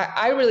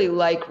I really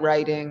like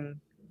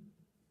writing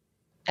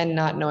and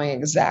not knowing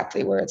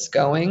exactly where it's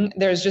going.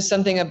 There's just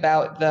something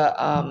about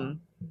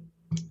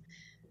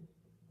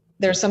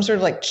there's some sort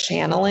of like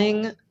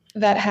channeling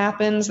that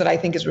happens that I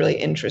think is really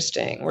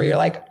interesting, where you're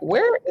like,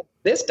 where is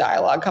this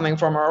dialogue coming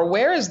from? Or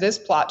where is this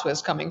plot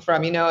twist coming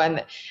from?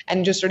 And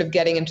just sort of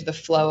getting into the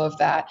flow of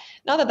that.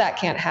 Not that that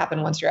can't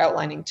happen once you're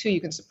outlining too,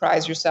 you can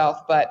surprise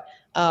yourself, but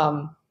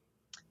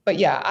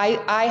yeah,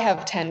 I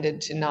have tended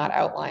to not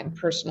outline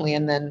personally.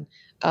 And then,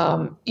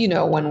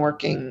 when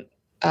working,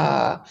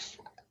 I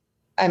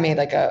made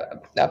like a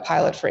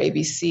pilot for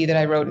ABC that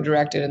I wrote and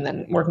directed, and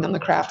then working on The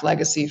Craft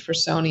Legacy for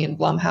Sony and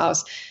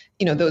Blumhouse,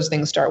 those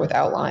things start with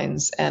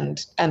outlines,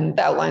 and the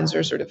outlines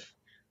are sort of,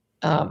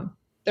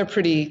 they're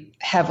pretty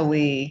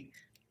heavily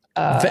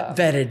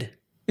vetted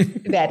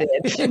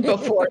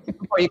before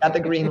you got the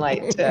green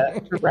light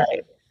to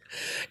write.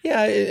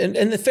 Yeah,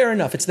 and fair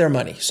enough. It's their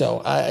money,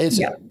 so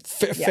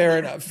fair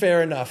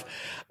enough.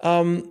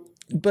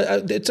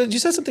 But so you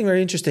said something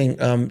very interesting,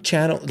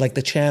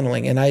 the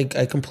channeling, and I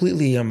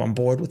completely am on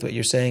board with what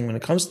you're saying when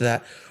it comes to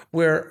that.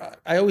 Where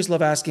I always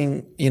love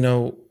asking,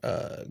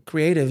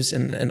 creatives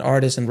and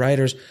artists and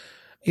writers,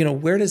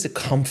 where does it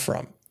come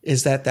from?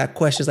 Is that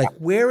question is like,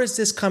 where is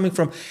this coming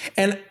from?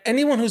 And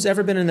anyone who's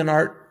ever been in an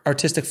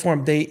artistic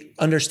form, they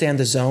understand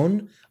the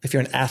zone. If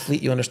you're an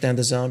athlete, you understand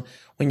the zone.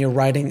 When you're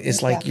writing,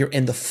 it's like you're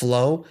in the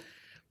flow.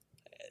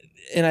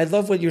 And I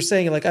love what you're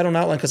saying. Like, I don't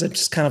outline because I'm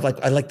just kind of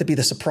like, I like to be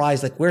the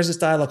surprise. Like, where's this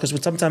dialogue?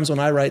 Because sometimes when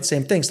I write,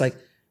 same things. Like,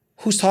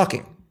 who's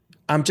talking?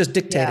 I'm just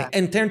dictating. Yeah.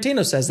 And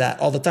Tarantino says that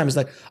all the time. He's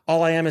like,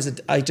 all I am is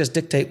I just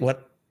dictate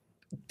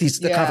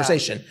the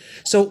conversation.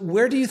 So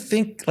where do you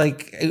think,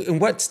 like, in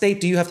what state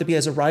do you have to be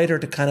as a writer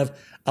to kind of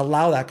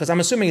allow that? Because I'm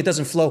assuming it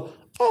doesn't flow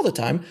all the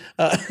time.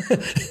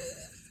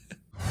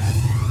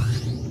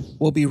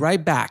 We'll be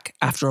right back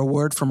after a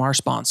word from our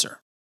sponsor.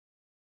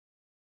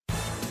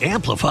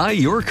 Amplify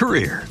your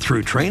career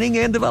through training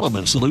and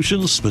development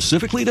solutions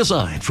specifically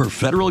designed for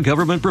federal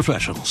government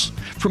professionals.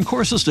 From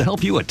courses to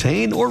help you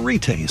attain or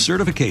retain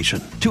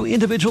certification, to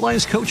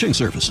individualized coaching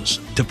services,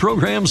 to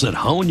programs that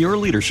hone your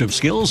leadership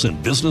skills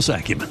and business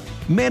acumen,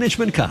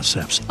 Management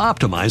Concepts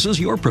optimizes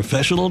your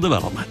professional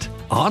development.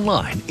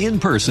 Online, in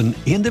person,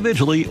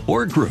 individually,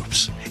 or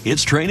groups,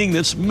 it's training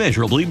that's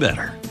measurably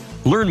better.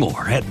 Learn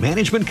more at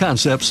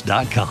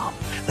managementconcepts.com.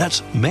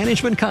 That's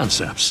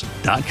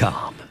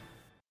managementconcepts.com.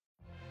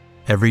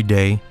 Every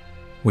day,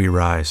 we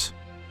rise,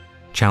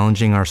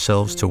 challenging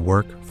ourselves to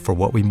work for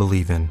what we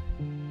believe in.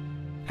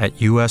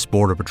 At U.S.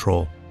 Border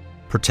Patrol,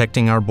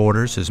 protecting our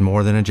borders is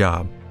more than a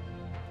job.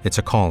 It's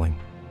a calling.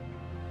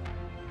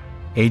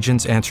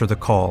 Agents answer the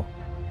call,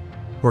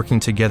 working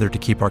together to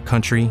keep our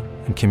country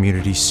and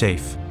communities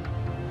safe.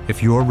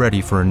 If you're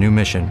ready for a new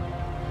mission,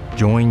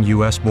 join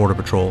U.S. Border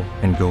Patrol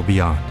and go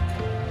beyond.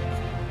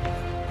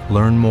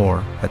 Learn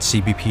more at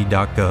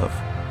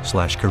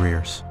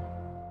cbp.gov/careers.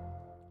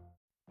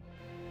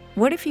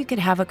 What if you could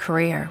have a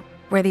career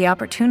where the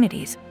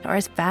opportunities are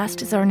as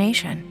vast as our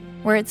nation,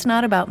 where it's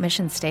not about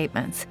mission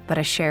statements, but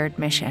a shared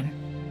mission?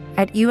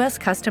 At U.S.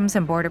 Customs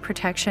and Border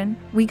Protection,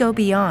 we go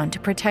beyond to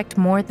protect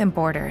more than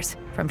borders.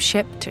 From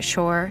ship to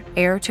shore,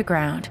 air to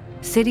ground,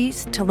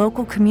 cities to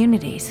local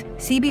communities,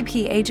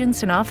 CBP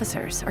agents and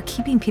officers are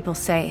keeping people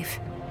safe.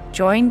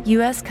 Join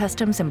U.S.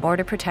 Customs and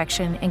Border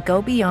Protection and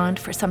go beyond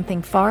for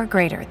something far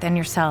greater than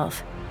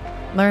yourself.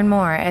 Learn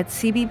more at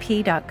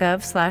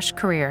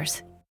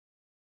cbp.gov/careers.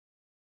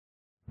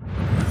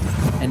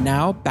 And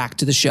now back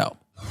to the show.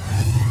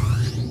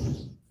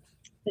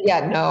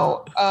 Yeah,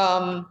 no.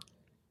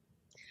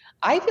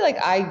 I feel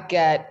like I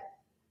get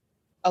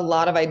a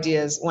lot of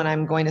ideas when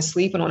I'm going to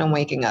sleep and when I'm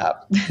waking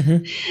up.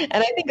 And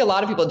I think a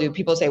lot of people do.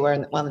 People say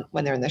when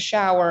they're in the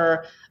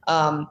shower.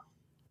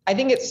 I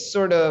think it's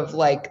sort of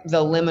like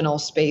the liminal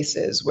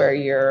spaces where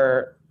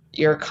your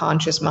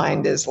conscious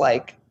mind is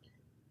like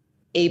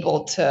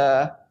able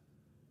to,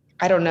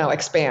 I don't know,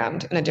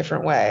 expand in a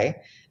different way.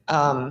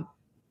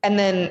 And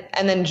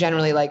then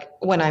generally, like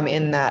when I'm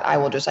in that, I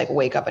will just like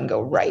wake up and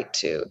go right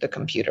to the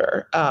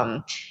computer.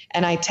 And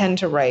I tend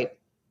to write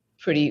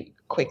pretty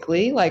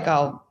quickly. Like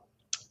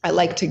I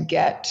like to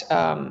get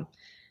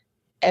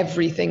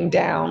everything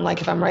down. Like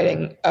if I'm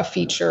writing a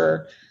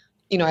feature,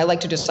 I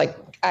like to just like,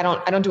 I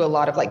don't do a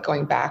lot of like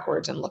going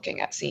backwards and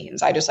looking at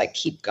scenes. I just like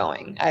keep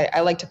going.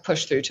 I like to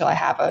push through till I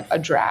have a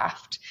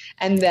draft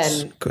and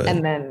then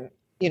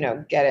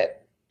get it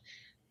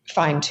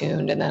fine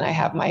tuned. And then I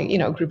have my,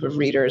 group of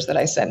readers that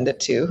I send it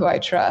to who I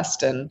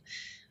trust. And,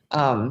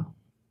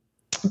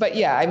 but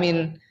yeah, I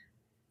mean,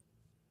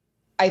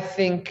 I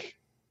think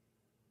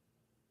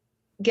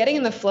getting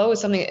in the flow is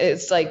something,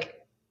 it's like,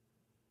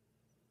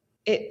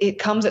 it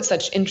comes at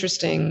such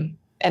interesting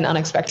and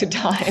unexpected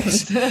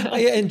times.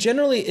 Yeah, and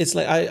generally it's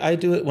like, I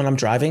do it when I'm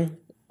driving.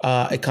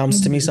 It comes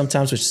to me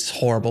sometimes, which is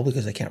horrible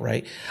because I can't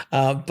write,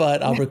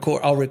 but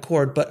I'll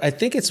record. But I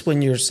think it's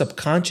when your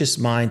subconscious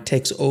mind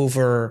takes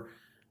over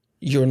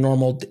your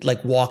normal,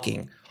 like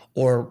walking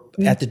or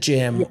at the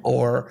gym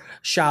or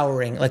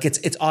showering. Like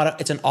it's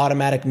an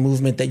automatic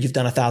movement that you've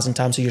done 1,000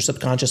 times. So your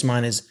subconscious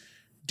mind is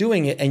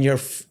doing it, and your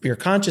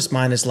conscious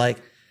mind is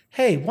like,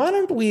 hey, why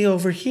don't we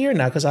over here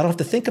now? Because I don't have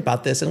to think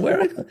about this. And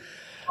where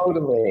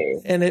totally.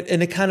 And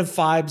it kind of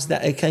vibes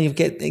that it kind of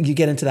you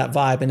get into that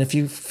vibe. And if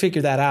you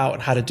figure that out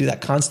and how to do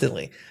that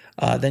constantly,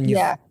 then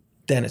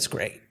it's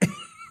great.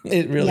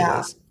 It really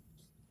is.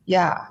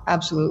 Yeah,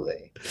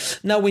 absolutely.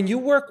 Now, when you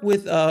worked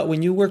with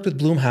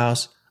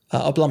Blumhouse,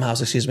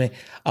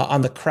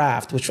 on The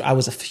Craft, which I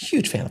was a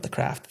huge fan of The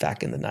Craft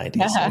back in the 90s.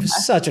 It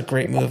was such a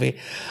great movie.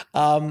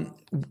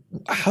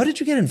 How did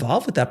you get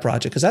involved with that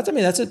project? Because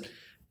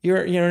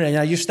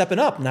you're stepping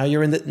up. Now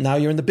you're in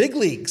the big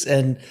leagues.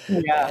 And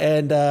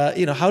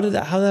how did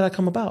that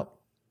come about?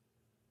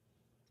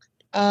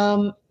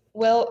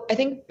 Well, I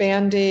think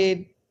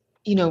Band-Aid,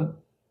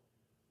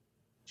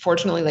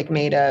 fortunately like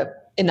made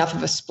enough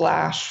of a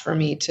splash for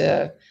me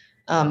to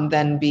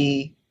then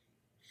be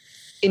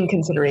in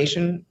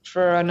consideration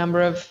for a number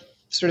of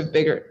sort of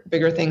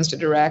bigger things to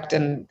direct.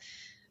 And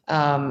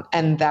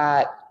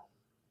that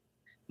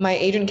my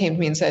agent came to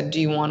me and said,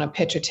 do you want to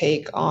pitch a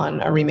take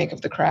on a remake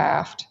of The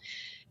Craft?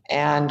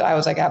 And I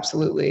was like,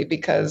 absolutely,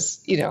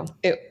 because,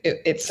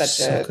 it's such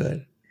a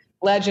good,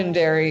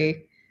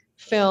 legendary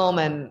film.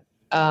 And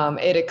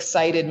it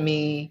excited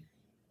me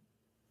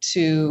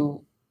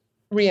to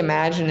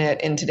reimagine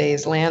it in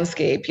today's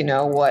landscape,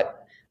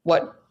 what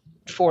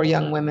 4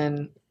 young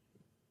women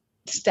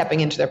stepping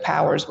into their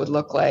powers would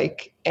look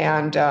like.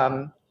 And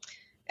so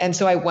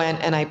I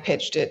went and I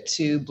pitched it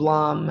to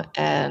Blum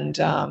and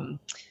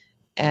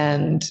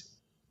the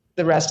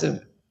rest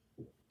of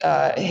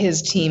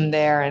his team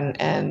there,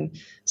 and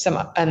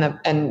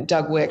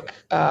Doug Wick,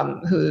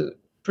 who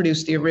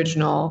produced the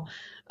original.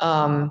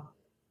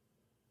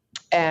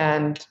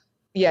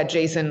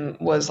 Jason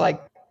was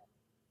like,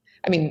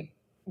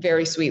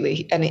 very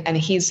sweetly, and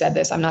he said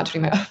this, I'm not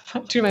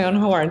tooting my own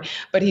horn,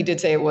 but he did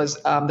say it was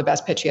the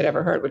best pitch he had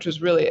ever heard, which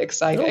was really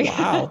exciting. Oh,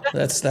 wow.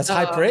 That's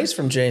high praise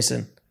from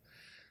Jason.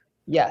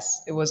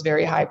 Yes, it was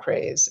very high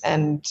praise.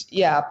 And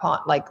upon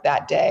like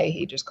that day,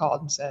 he just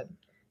called and said,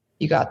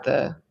 you got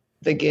the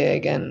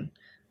gig. And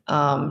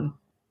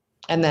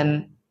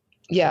then,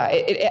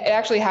 it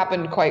actually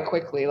happened quite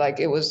quickly. Like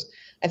it was,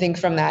 I think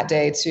from that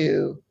day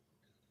to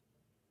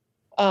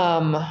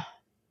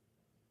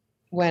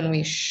when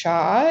we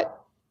shot,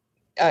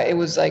 it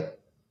was like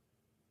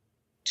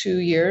 2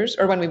 years,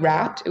 or when we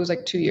wrapped, it was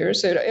like 2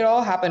 years. So it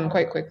all happened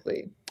quite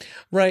quickly.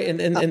 Right.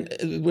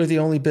 And we're the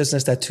only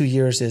business that 2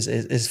 years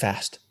is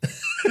fast.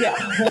 Yeah.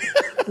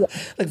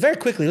 Like very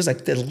quickly. It was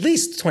like at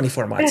least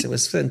 24 months. It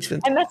was. And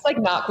that's like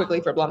not quickly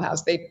for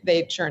Blumhouse.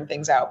 They churn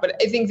things out. But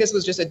I think this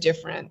was just a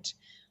different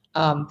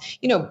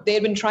They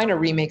had been trying to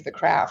remake The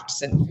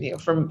Craft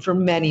and for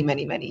many,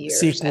 many, many years.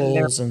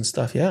 Sequels and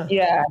stuff, yeah.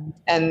 Yeah,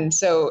 and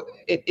so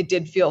it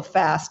did feel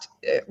fast,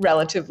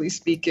 relatively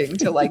speaking,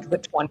 to like the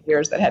 20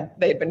 years that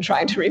they'd been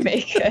trying to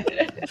remake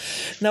it.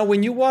 Now,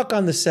 when you walk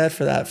on the set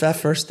for that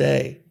first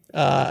day,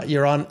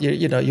 you're at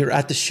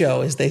the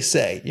show, as they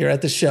say. You're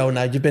at the show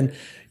now. You've been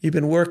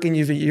working.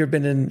 You've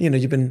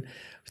been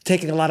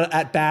taking a lot of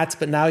at bats,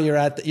 but now you're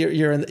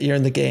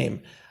in the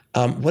game.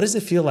 What does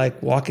it feel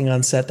like walking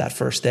on set that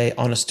first day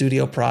on a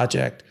studio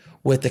project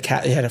with the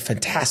cast? You had a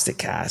fantastic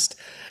cast,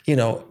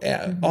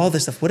 all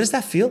this stuff. What does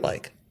that feel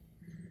like?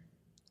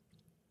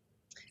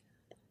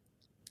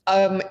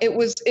 It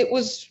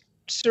was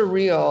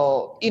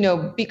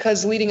surreal,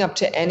 because leading up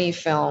to any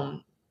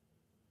film,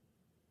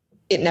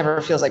 it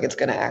never feels like it's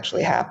going to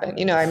actually happen.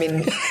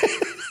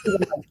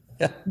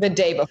 The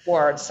day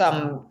before,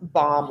 some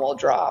bomb will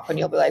drop and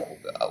you'll be like,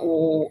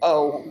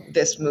 oh,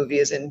 this movie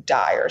is in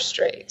dire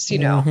straits,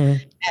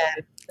 Mm-hmm.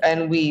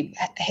 and we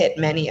hit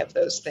many of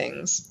those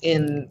things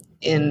in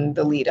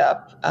the lead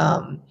up.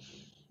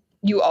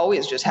 You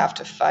always just have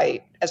to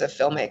fight as a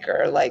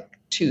filmmaker, like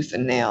tooth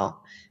and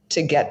nail,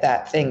 to get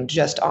that thing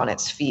just on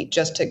its feet,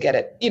 just to get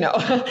it,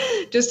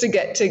 just to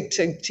get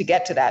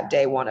to that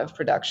day one of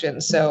production.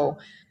 So,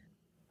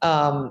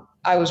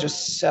 I was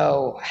just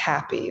so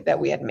happy that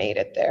we had made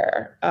it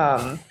there.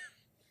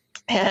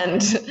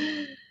 And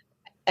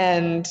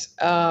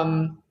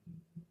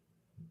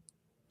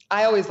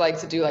I always like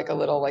to do like a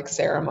little like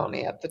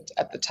ceremony at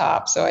the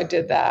top. So I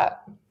did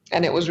that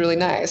and it was really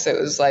nice. It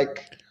was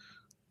like,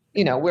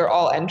 we're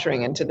all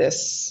entering into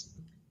this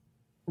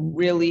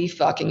really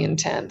fucking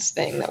intense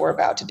thing that we're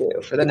about to do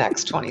for the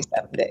next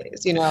 27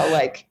 days, and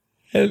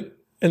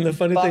the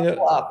funny thing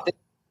up,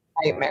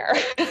 nightmare.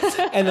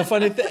 And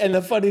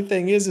the funny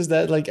thing is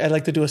that like I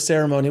like to do a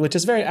ceremony, which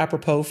is very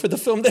apropos for the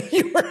film that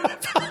you were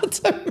about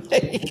to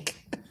make.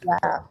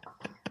 Yeah.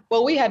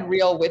 Well, we had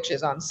real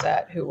witches on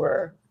set who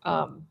were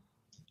our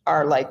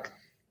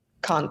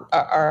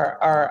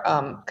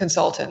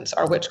consultants,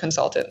 our witch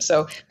consultants.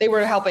 So they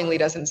were helping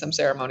lead us in some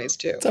ceremonies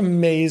too. It's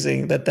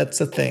amazing that's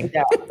a thing.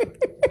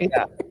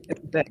 Yeah,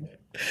 it's a thing.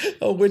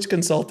 A witch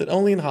consultant,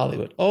 only in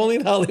Hollywood. Only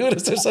in Hollywood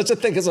is there such a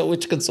thing as a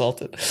witch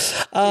consultant.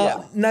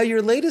 Now,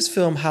 your latest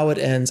film, How It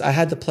Ends, I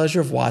had the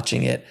pleasure of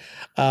watching it.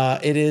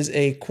 It is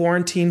a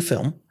quarantine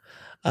film,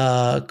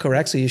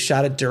 correct? So you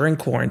shot it during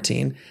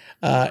quarantine.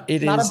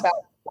 It's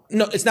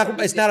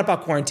not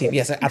about quarantine.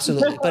 Yes,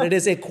 absolutely. But it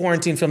is a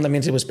quarantine film. That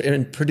means it was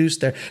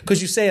produced there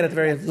because you say it at the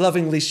very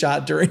lovingly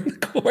shot during the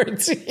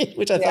quarantine,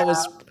 which I thought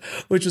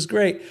was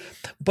great.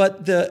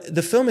 But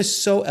the film is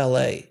so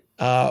LA.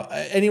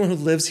 Anyone who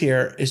lives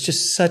here is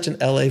just such an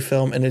LA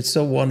film, and it's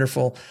so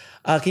wonderful.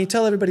 Can you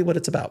tell everybody what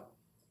it's about?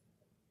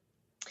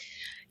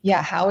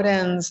 Yeah, How It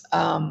Ends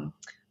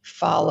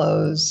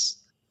follows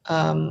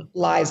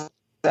Liza,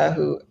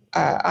 who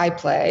I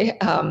play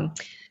on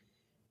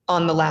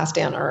the last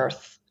day on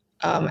Earth,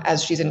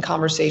 as she's in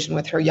conversation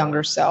with her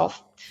younger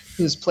self,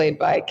 who's played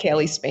by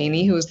Kaylee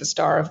Spaney, who is the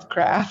star of The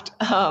Craft.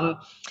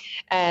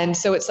 And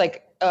so it's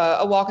like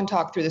a walk and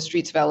talk through the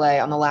streets of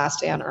LA on the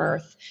last day on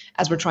Earth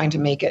as we're trying to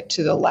make it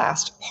to the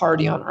last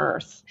party on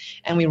Earth.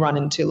 And we run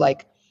into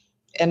like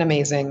an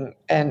amazing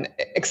and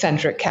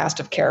eccentric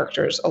cast of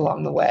characters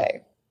along the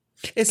way.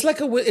 It's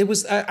like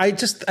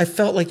I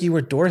felt like you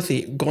were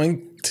Dorothy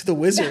going to the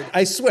wizard.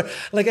 I swear,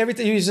 like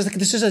everything, you was just like,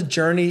 this is a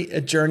journey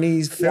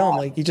film.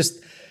 Yeah. Like you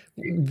just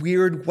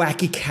weird,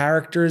 wacky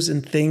characters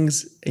and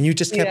things. And you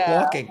just kept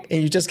walking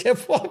and you just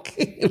kept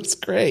walking. It was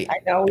great. I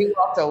know we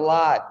walked a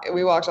lot.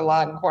 We walked a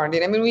lot in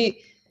quarantine. I mean,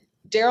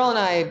 Daryl and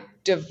I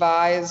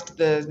devised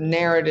the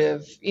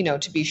narrative,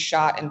 to be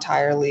shot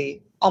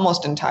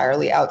almost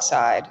entirely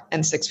outside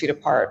and 6 feet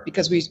apart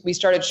because we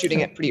started shooting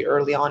it pretty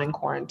early on in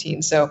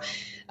quarantine. So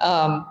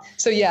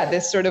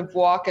this sort of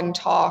walk and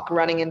talk,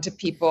 running into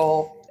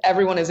people.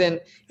 Everyone is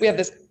we have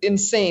this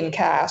insane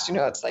cast,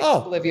 it's like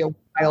Olivia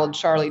Wilde,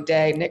 Charlie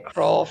Day, Nick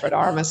Kroll, Fred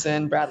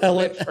Armisen, Bradley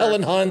Whitford,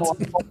 Helen Hunt.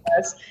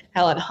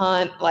 Helen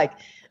Hunt. Like,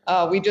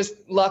 we just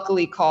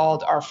luckily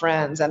called our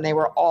friends and they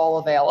were all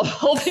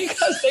available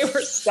because they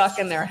were stuck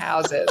in their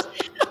houses.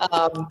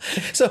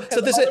 So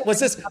was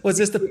this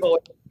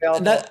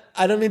the,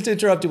 I don't mean to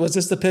interrupt you. Was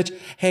this the pitch?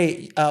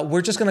 Hey,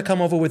 we're just going to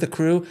come over with a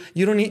crew.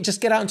 You don't need,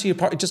 just get out into your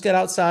just get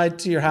outside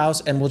to your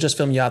house and we'll just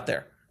film you out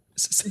there.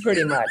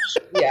 Pretty much.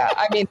 Yeah.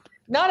 I mean,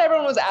 not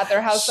everyone was at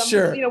their house.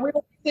 Sure. We were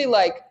really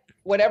like,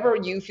 whatever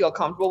you feel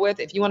comfortable with.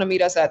 If you want to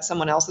meet us at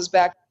someone else's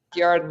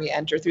backyard and we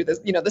enter through this,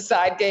 the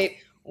side gate,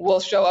 we'll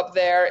show up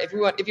there. If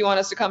you want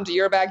us to come to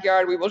your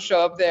backyard, we will show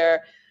up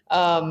there.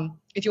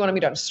 If you want to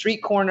meet on a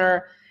street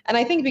corner. And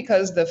I think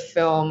because the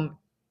film,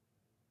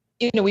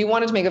 we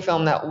wanted to make a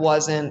film that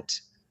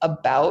wasn't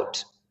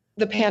about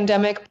the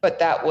pandemic, but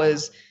that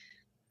was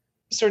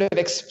sort of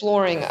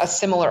exploring a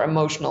similar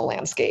emotional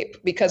landscape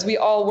because we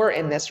all were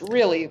in this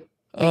really,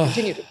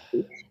 continue to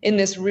be in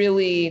this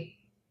really,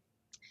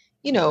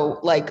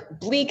 like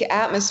bleak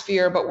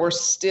atmosphere, but we're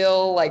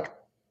still like,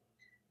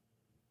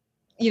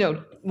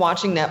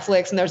 watching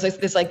Netflix, and there's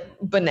this like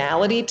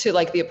banality to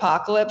like the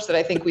apocalypse that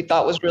I think we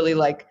thought was really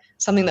like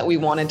something that we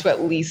wanted to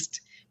at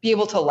least be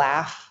able to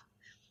laugh,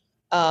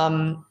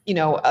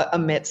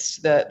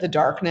 amidst the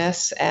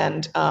darkness.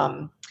 And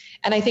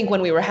I think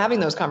when we were having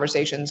those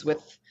conversations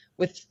with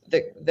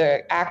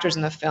the actors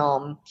in the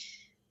film,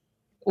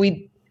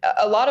 a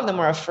lot of them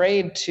were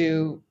afraid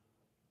to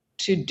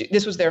do,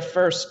 this was their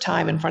first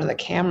time in front of the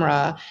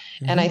camera.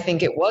 Mm-hmm. And I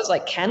think it was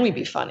like, can we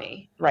be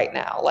funny right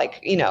now? Like,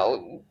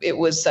 it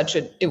was such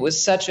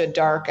a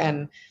dark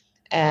and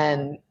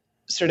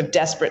sort of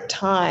desperate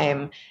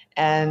time.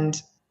 And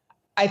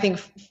I think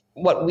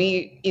what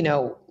we,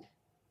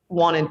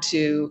 wanted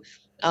to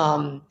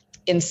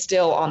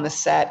instill on the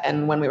set,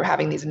 and when we were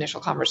having these initial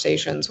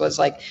conversations, was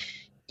like,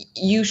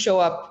 you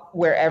show up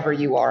wherever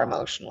you are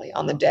emotionally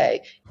on the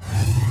day.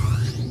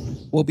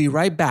 We'll be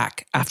right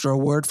back after a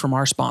word from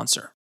our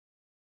sponsor.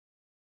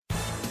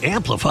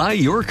 Amplify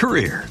your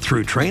career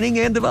through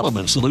training and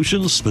development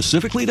solutions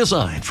specifically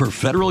designed for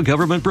federal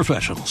government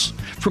professionals.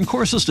 From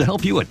courses to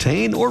help you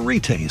attain or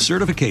retain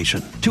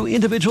certification, to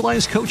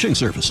individualized coaching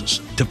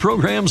services, to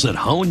programs that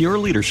hone your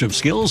leadership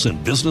skills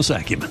and business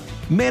acumen,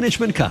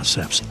 Management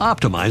Concepts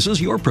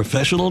optimizes your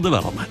professional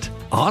development.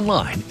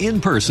 Online,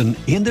 in person,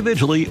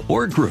 individually,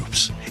 or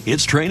groups,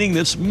 it's training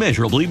that's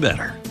measurably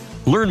better.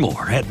 Learn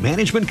more at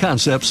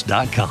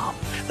managementconcepts.com.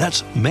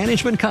 That's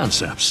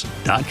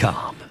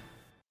managementconcepts.com.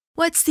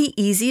 What's the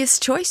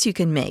easiest choice you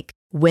can make?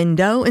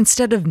 Window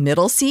instead of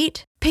middle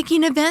seat?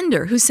 Picking a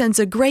vendor who sends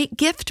a great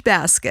gift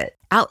basket?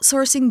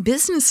 Outsourcing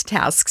business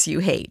tasks you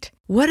hate?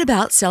 What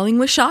about selling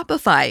with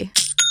Shopify?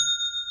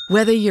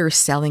 Whether you're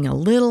selling a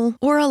little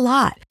or a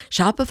lot,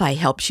 Shopify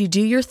helps you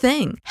do your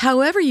thing,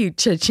 however you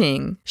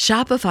cha-ching.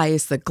 Shopify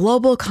is the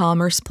global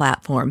commerce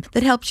platform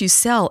that helps you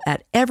sell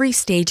at every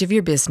stage of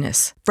your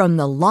business. From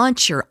the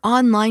launch your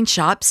online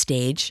shop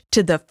stage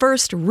to the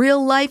first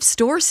real-life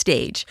store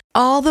stage,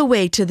 all the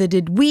way to the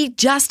did we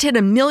just hit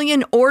 1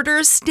 million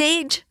orders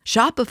stage.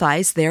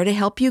 Shopify's there to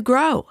help you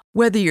grow.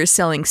 Whether you're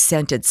selling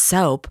scented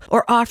soap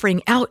or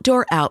offering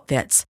outdoor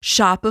outfits,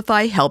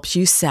 Shopify helps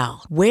you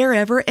sell.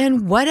 Wherever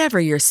and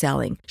whatever you're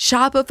selling,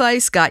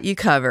 Shopify's got you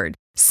covered.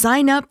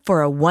 Sign up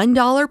for a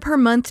 $1 per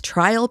month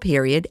trial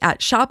period at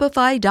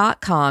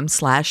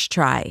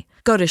shopify.com/try.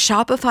 Go to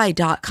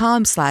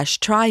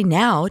shopify.com/try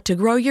now to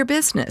grow your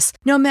business,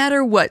 no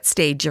matter what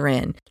stage you're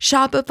in.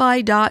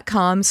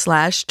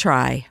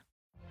 Shopify.com/try.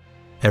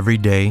 Every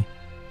day,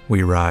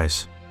 we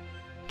rise,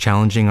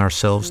 challenging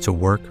ourselves to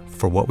work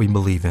for what we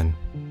believe in.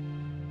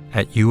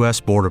 At U.S.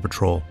 Border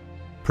Patrol,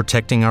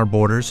 protecting our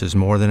borders is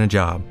more than a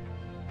job.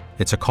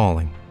 It's a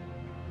calling.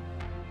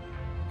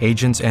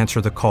 Agents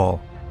answer the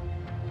call,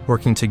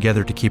 working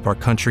together to keep our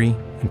country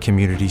and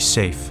communities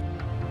safe.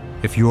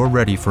 If you're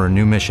ready for a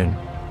new mission,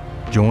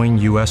 join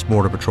U.S.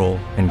 Border Patrol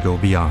and go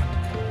beyond.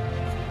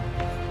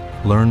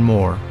 Learn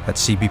more at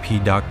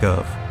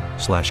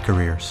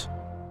cbp.gov/careers.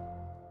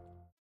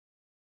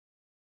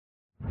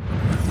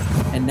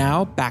 And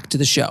now back to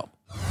the show.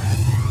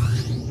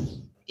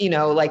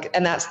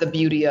 And that's the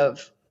beauty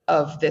of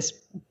this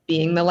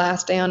being the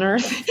last day on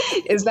Earth,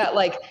 is that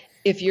like,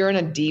 if you're in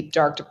a deep,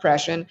 dark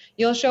depression,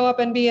 you'll show up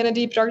and be in a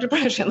deep, dark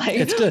depression. Like,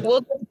 it's good.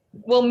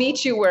 We'll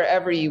meet you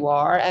wherever you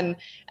are. And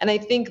I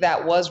think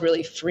that was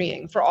really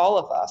freeing for all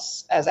of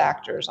us as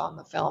actors on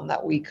the film,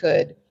 that we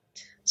could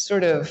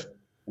sort of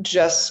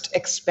just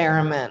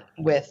experiment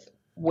with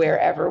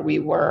wherever we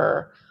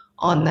were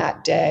on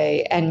that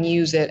day and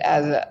use it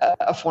as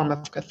a form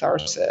of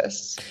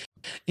catharsis.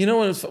 You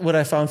know what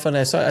I found funny?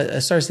 I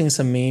started seeing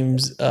some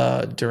memes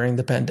during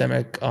the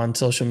pandemic on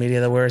social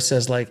media where it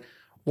says like,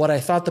 what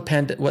I thought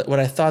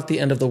the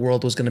end of the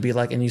world was going to be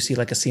like, and you see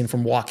like a scene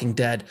from Walking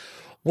Dead.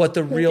 What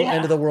the real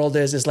end of the world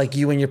is like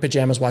you in your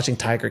pajamas watching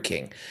Tiger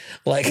King,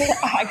 like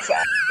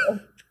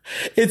exactly.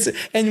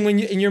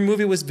 And your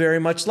movie was very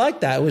much like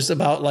that. It was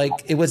about like,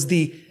 it was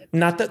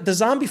not the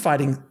zombie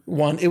fighting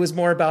one. It was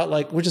more about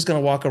like, we're just going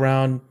to walk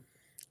around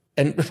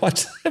and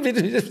watch. I mean,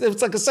 it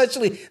was like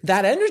essentially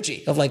that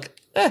energy of like,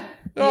 we're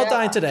all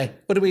dying today.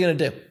 What are we going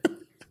to do?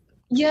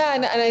 Yeah.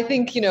 And I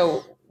think,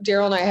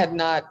 Daryl and I had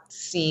not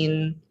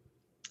seen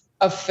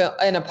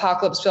an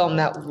apocalypse film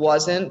that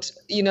wasn't,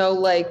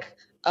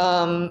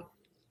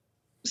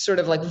 sort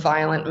of like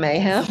violent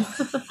mayhem.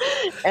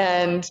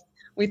 And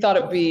we thought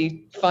it'd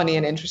be funny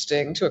and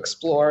interesting to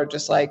explore,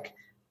 just like,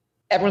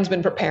 everyone's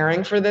been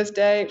preparing for this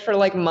day for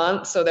like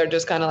months. So they're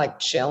just kind of like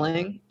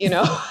chilling,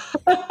 Yeah,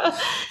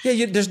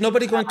 there's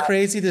nobody going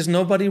crazy. There's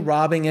nobody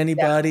robbing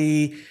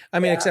anybody. Yeah. I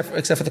mean, except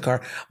for the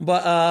car,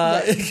 but,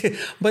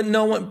 but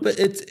no one, but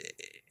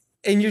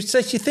and you're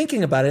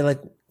thinking about it,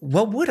 like,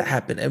 what would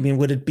happen? I mean,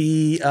 would it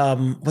be,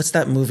 what's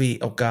that movie?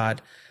 Oh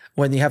God,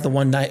 when you have the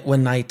one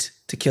night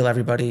to kill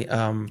everybody,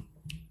 to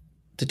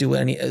do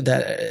any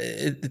that,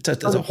 it's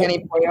a whole,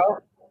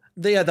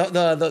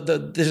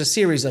 there's a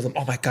series of them.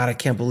 Oh my God, I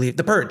can't believe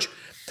The Purge.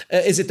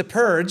 Is it The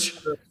Purge?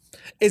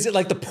 Is it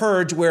like The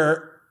Purge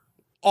where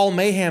all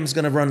mayhem's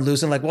going to run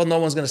loose and like, well, no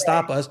one's going to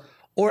stop us?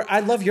 Or I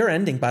love your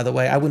ending, by the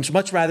way. I would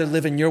much rather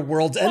live in your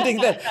world's ending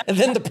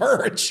than The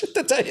Purge,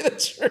 to tell you the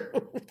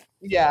truth.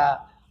 Yeah.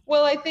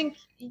 Well, I think,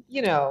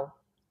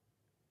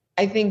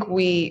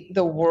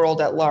 the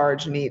world at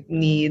large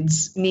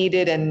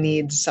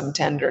needed some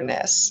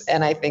tenderness.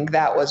 And I think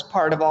that was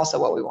part of also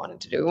what we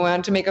wanted to do. We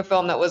wanted to make a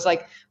film that was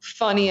like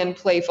funny and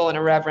playful and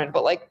irreverent,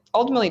 but like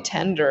ultimately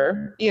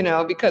tender,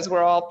 because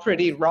we're all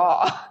pretty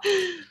raw.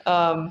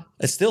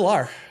 It still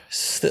are.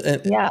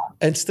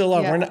 And still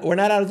are. Yeah. We're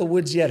not out of the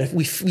woods yet.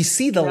 We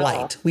see the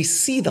light. We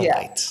see the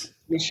light.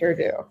 We sure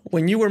do.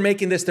 When you were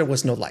making this, there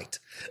was no light.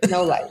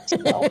 No light.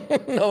 No,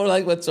 no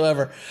light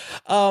whatsoever.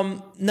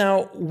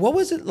 Now, what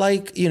was it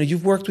like?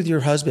 You've worked with your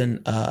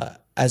husband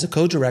as a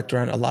co-director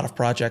on a lot of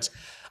projects.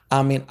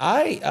 I mean,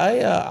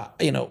 I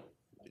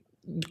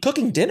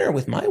cooking dinner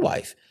with my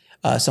wife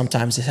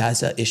sometimes it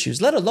has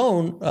issues, let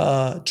alone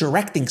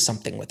directing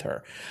something with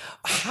her.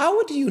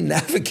 How do you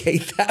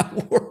navigate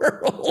that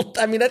world?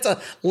 I mean, that's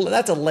a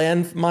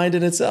landfield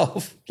in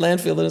itself.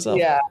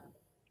 Yeah.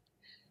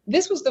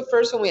 This was the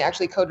first one we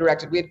actually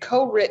co-directed. We had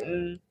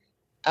co-written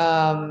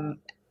and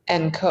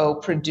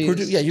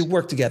co-produced. Yeah, you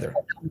worked together.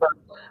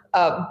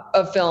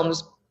 Of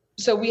films.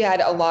 So we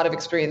had a lot of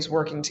experience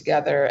working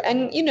together.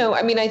 And,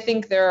 I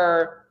think there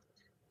are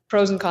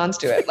pros and cons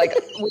to it. Like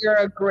we're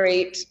a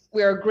great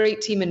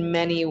team in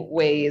many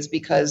ways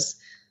because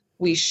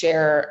we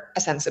share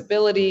a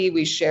sensibility,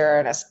 we share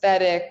an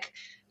aesthetic,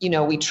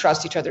 we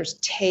trust each other's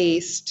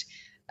taste.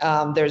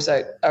 There's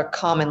a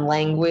common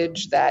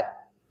language that,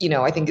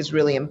 I think is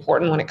really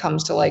important when it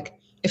comes to like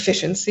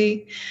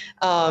efficiency.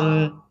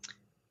 And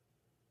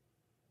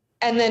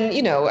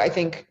then, I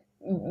think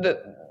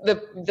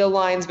the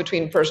lines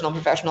between personal and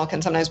professional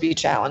can sometimes be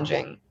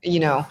challenging,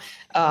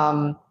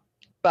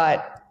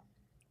 but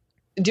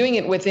doing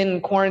it within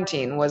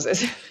quarantine was,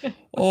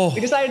 we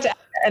decided to add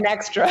an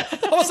extra.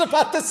 I was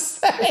about to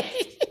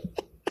say.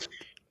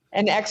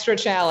 An extra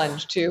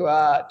challenge to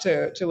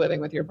living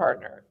with your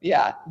partner.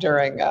 Yeah.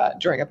 During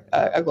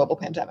a global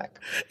pandemic.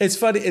 It's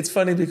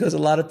funny because a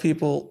lot of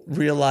people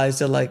realized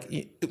that like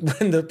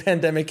when the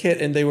pandemic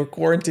hit and they were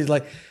quarantined,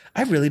 like,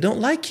 I really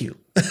don't like you.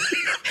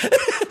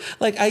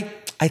 Like,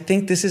 I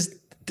think this is,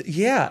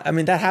 I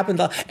mean, that happened.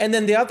 And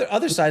then the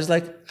other side is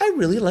like, I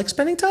really like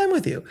spending time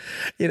with you,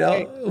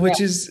 right. Which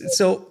is,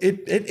 so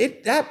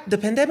the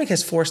pandemic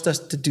has forced us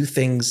to do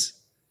things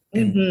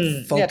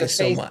and focus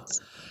so much.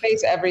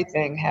 Face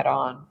everything head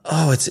on.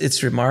 Oh,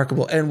 it's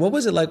remarkable. And what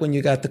was it like when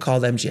you got the call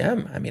to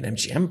MGM? I mean,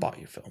 MGM bought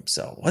your film.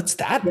 So what's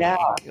that? Yeah.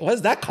 Like? What's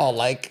that call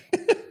like?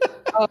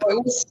 Oh,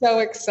 it was so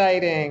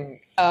exciting.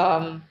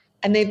 And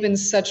they've been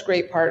such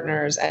great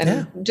partners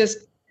and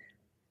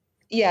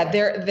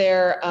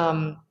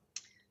their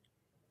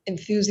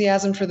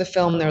enthusiasm for the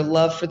film, their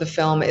love for the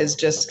film is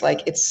just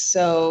like, it's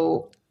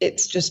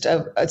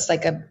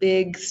like a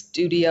big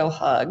studio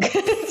hug.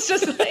 It's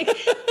just like,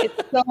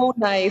 it's so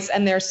nice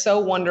and they're so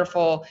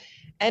wonderful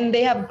and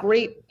they have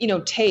great,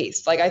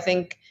 taste. Like, I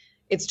think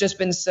it's just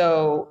been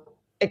so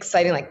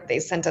exciting. Like they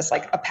sent us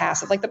like a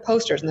pass of like the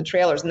posters and the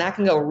trailers and that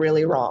can go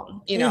really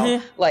wrong.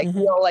 We'll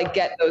like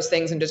get those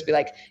things and just be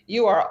like,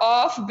 you are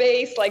off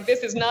base. Like,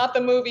 this is not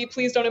the movie.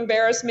 Please don't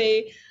embarrass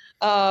me.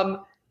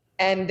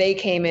 And they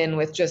came in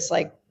with just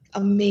like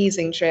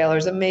amazing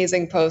trailers,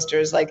 amazing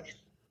posters. Like,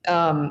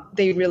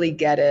 they really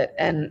get it.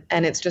 And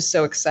it's just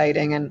so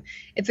exciting. And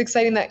it's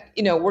exciting that,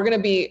 we're going to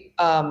be,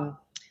 on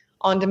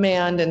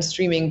demand and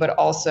streaming, but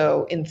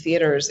also in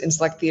theaters, in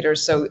select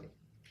theaters. So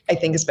I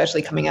think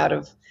especially coming out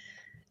of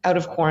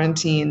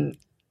quarantine,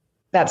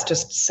 that's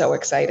just so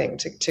exciting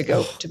to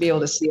go, to be able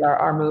to see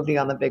our movie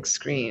on the big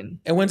screen.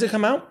 And when's it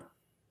come out?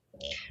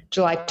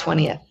 July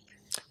 20th.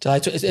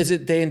 Is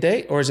it day and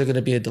date or is it going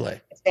to be a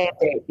delay? Day and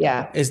date,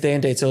 yeah. It's day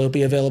and date, so it'll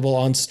be available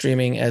on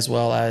streaming as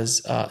well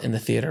as in the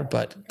theater.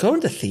 But go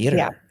to the theater.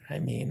 Yeah. I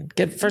mean,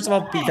 first of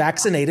all, be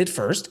vaccinated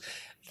first,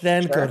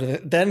 then go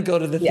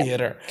to the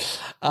theater.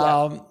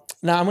 Now,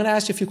 I'm going to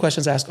ask you a few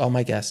questions. I ask all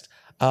my guests.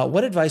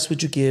 What advice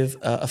would you give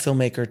a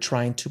filmmaker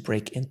trying to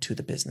break into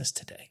the business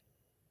today?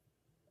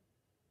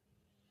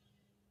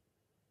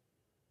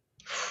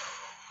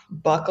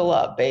 Buckle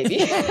up,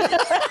 baby.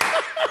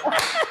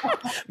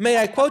 May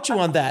I quote you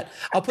on that?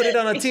 I'll put it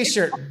on a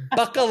t-shirt.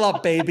 Buckle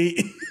up,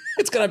 baby.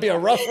 It's going to be a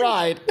rough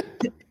ride.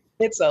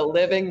 It's a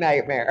living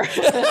nightmare.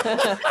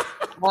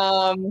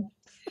 What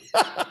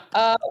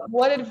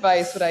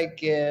advice would I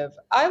give?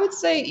 I would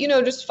say,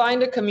 just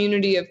find a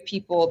community of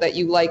people that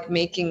you like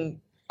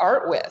making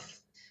art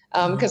with.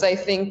 Because I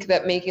think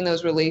that making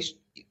those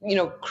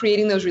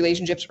creating those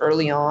relationships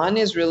early on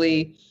is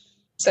really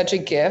such a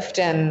gift.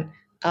 And,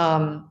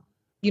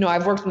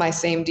 I've worked with my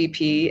same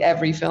DP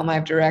every film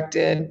I've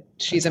directed.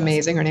 She's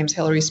amazing. Her name's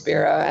Hilary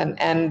Spira,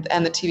 and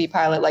the TV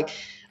pilot, like,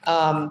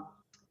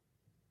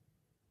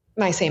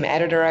 my same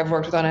editor I've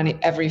worked with on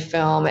every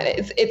film. And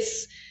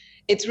it's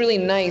really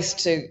nice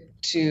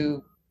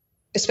to,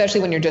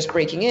 especially when you're just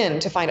breaking in,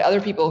 to find other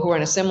people who are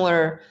in a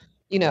similar,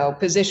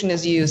 position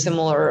as you,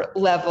 similar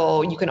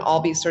level. You can all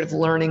be sort of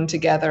learning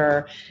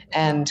together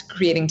and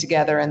creating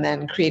together, and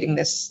then creating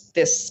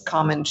this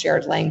common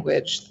shared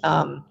language.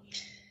 And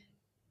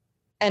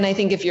I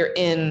think if you're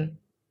in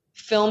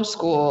film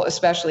school,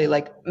 especially,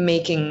 like,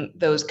 making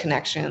those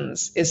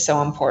connections is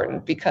so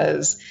important,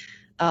 because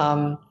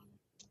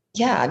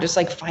just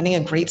like finding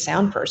a great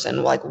sound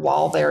person, like,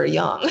 while they're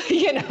young,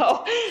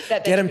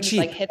 that get them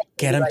cheap.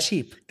 Get them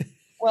cheap.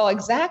 Well,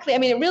 exactly. I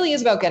mean, it really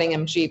is about getting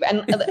them cheap.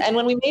 And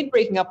when we made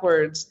Breaking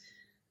Upwards,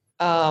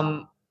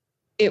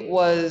 it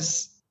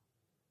was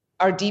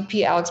our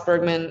DP, Alex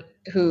Bergman,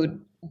 who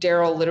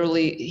Daryl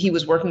literally, he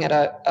was working at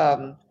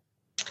a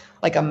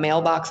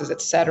mailboxes,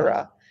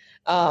 etc.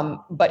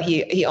 But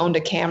he owned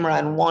a camera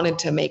and wanted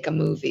to make a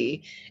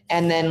movie.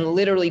 And then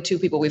literally 2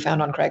 people we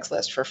found on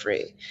Craigslist for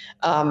free.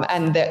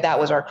 And that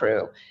was our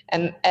crew.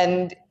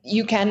 And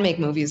you can make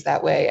movies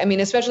that way. I mean,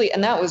 especially,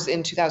 and that was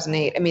in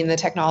 2008. I mean, the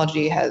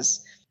technology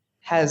has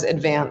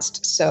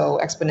advanced so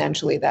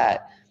exponentially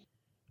that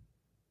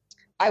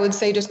I would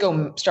say just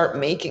go start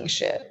making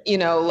shit,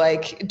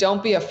 like,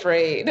 don't be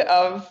afraid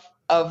of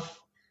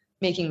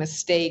making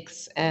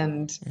mistakes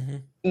and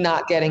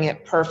not getting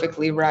it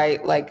perfectly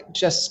right. Like,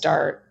 just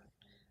start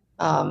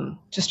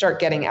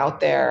getting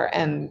out there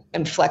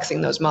and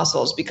flexing those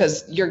muscles,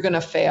 because you're going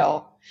to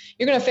fail.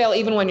 You're going to fail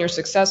even when you're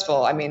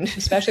successful. I mean,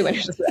 especially when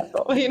you're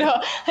successful,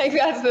 like,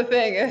 that's the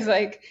thing. It's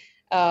like,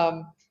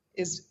 and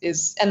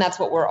that's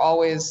what we're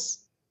always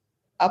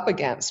up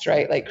against,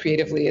 right? Like,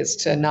 creatively, is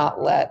to not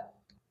let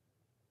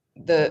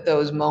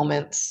those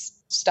moments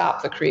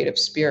stop the creative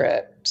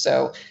spirit.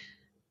 So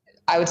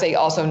I would say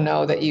also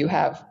know that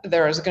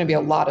there is going to be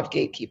a lot of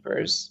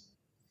gatekeepers,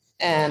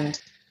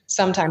 and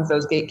sometimes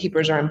those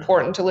gatekeepers are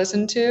important to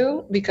listen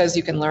to because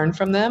you can learn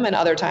from them. And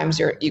other times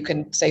you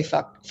can say,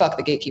 fuck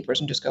the gatekeepers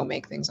and just go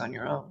make things on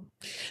your own.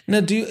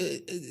 Now,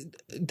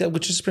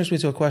 which just brings me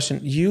to a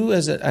question. You,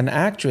 as an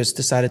actress,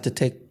 decided to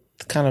take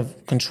kind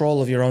of control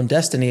of your own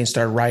destiny and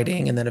start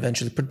writing and then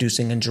eventually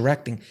producing and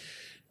directing.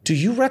 Do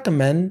you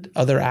recommend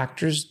other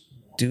actors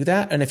do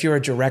that? And if you're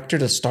a director,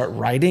 to start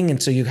writing,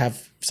 and so you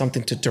have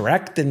something to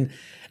direct, and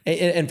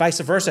vice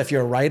versa, if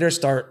you're a writer,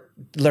 start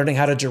learning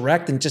how to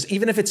direct, and just,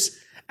 even if it's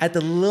at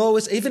the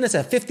lowest, even if it's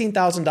a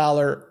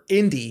 $15,000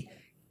 indie,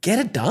 get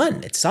it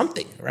done. It's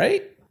something,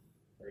 right?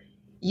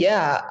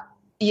 Yeah,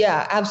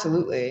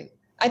 absolutely.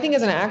 I think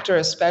as an actor,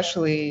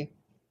 especially,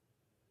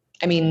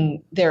 I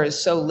mean, there is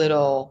so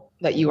little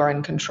that you are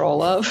in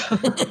control of.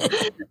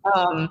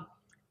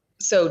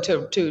 So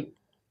to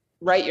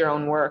write your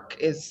own work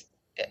is,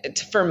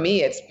 for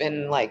me, it's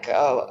been like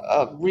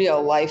a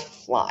real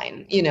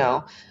lifeline,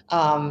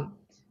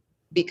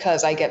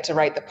 because I get to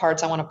write the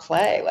parts I want to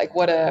play. Like,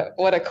 what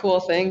a cool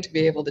thing to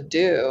be able to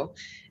do.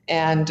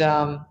 And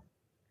so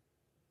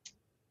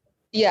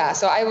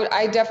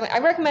I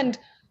recommend,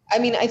 I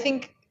mean, I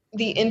think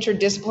the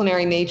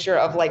interdisciplinary nature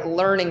of, like,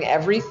 learning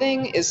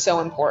everything is so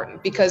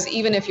important, because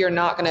even if you're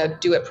not going to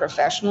do it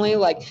professionally,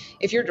 like,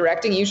 if you're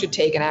directing, you should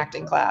take an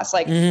acting class.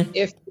 Like,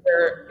 if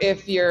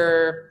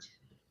you're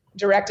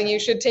directing, you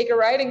should take a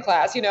writing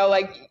class,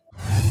 like.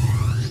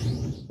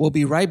 We'll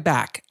be right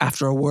back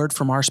after a word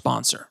from our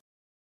sponsor.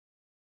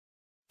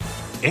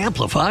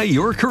 Amplify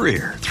your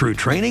career through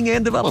training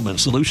and development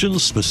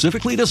solutions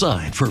specifically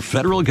designed for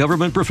federal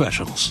government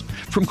professionals.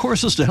 From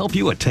courses to help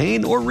you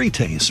attain or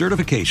retain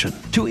certification,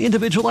 to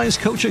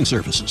individualized coaching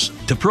services,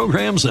 to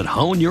programs that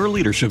hone your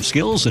leadership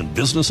skills and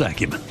business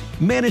acumen,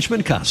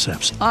 Management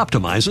Concepts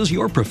optimizes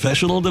your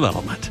professional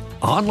development.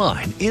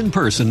 Online, in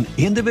person,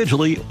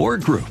 individually, or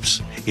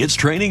groups, it's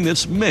training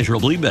that's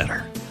measurably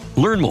better.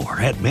 Learn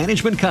more at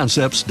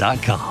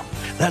managementconcepts.com.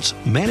 That's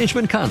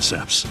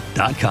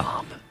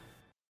managementconcepts.com.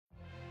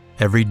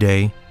 Every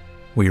day,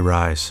 we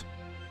rise,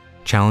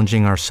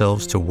 challenging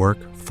ourselves to work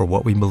for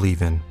what we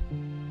believe in.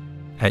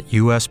 At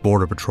U.S.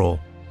 Border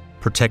Patrol,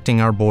 protecting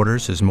our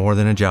borders is more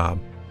than a job.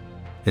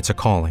 It's a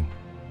calling.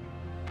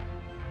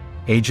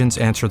 Agents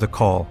answer the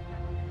call,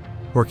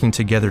 working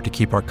together to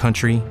keep our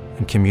country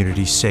and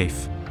communities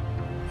safe.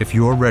 If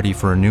you are ready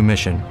for a new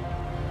mission,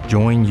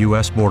 join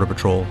U.S. Border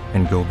Patrol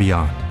and go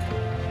beyond.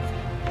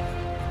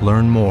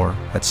 Learn more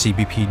at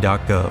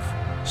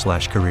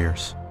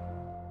cbp.gov/careers.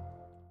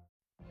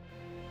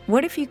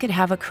 What if you could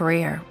have a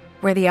career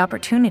where the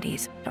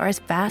opportunities are as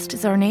vast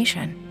as our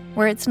nation,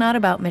 where it's not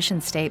about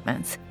mission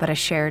statements, but a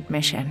shared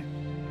mission?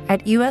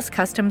 At U.S.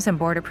 Customs and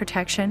Border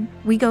Protection,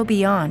 we go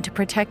beyond to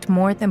protect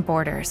more than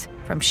borders.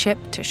 From ship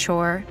to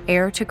shore,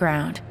 air to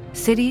ground,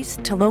 cities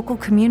to local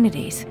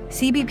communities,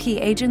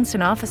 CBP agents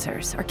and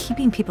officers are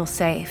keeping people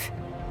safe.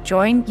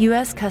 Join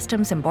U.S.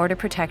 Customs and Border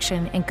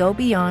Protection and go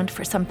beyond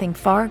for something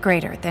far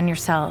greater than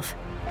yourself.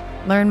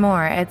 Learn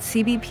more at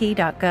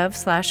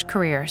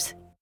cbp.gov/careers.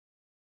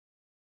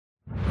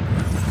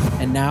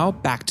 And now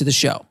back to the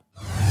show.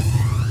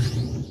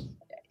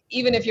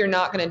 Even if you're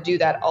not going to do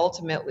that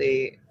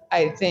ultimately,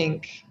 I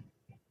think.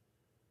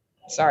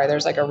 Sorry,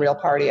 there's like a real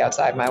party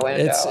outside my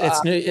window.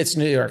 It's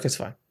New York. It's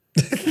fine.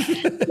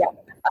 Yeah.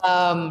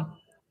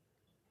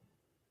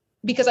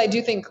 because I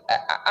think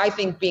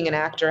being an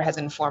actor has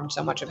informed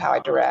so much of how I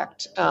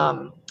direct,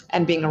 and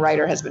being a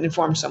writer has been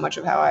informed so much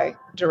of how I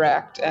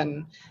direct,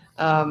 and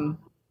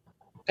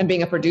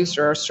being a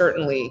producer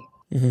certainly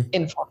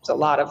informs a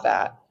lot of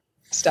that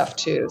stuff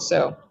too.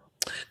 So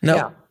now,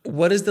 yeah.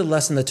 What is the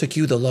lesson that took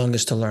you the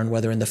longest to learn,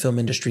 whether in the film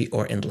industry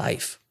or in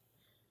life?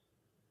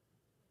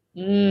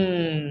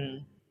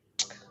 Man,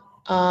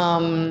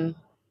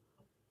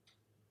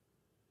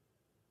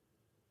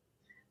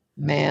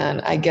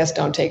 I guess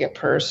don't take it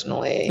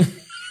personally.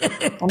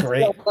 I'm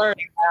still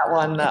learning that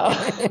one though.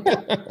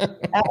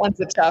 That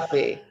one's a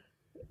toughie.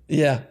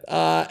 Yeah.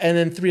 And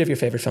then 3 of your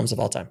favorite films of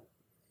all time.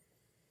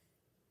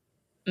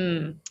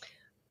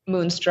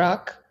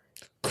 Moonstruck.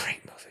 Great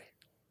movie.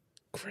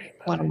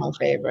 One of my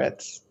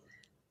favorites.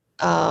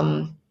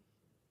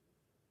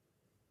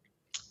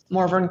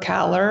 Morven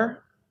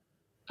Caller,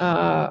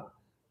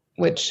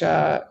 which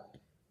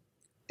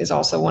is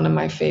also one of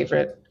my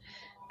favorite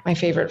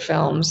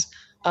films.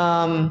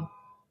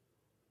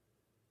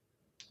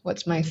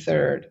 What's my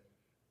third?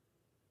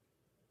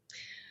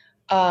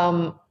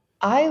 I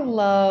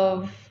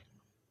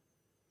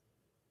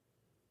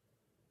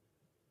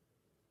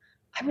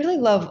really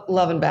love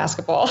Love and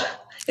Basketball.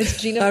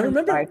 It's Gina. I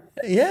remember.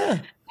 Yeah.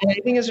 And I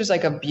think it's just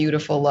like a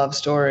beautiful love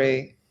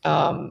story.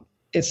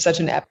 It's such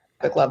an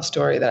epic love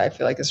story that I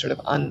feel like is sort of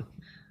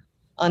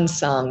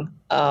unsung.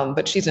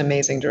 But she's an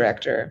amazing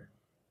director,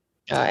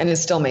 and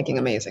is still making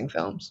amazing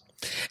films.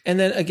 And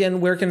then again,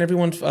 where can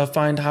everyone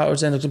find How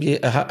It Ends?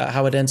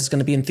 How It Ends is going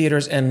to be in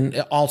theaters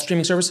and all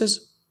streaming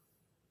services?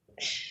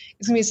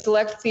 It's going to be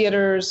select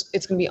theaters.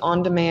 It's going to be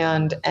on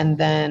demand, and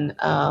then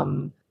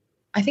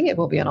I think it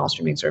will be on all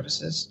streaming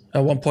services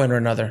at one point or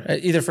another,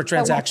 either for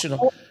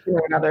transactional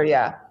or another.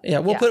 Yeah.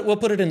 We'll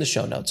put it in the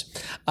show notes.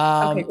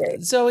 Okay,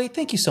 great. Zoe,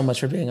 thank you so much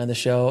for being on the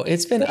show.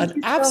 It's been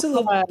an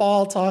absolute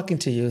ball talking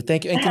to you.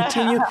 Thank you,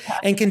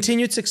 and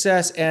continued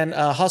success. And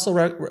Hustle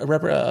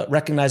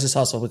recognizes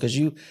hustle, because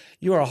you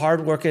are a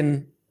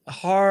hardworking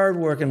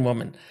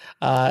woman.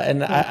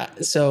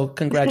 So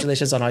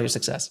congratulations on all your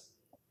success.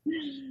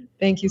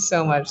 Thank you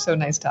so much. So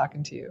nice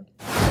talking to you.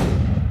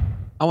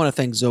 I want to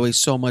thank Zoe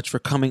so much for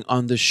coming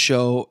on the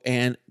show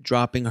and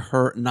dropping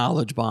her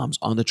knowledge bombs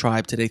on the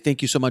tribe today.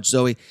 Thank you so much,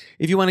 Zoe.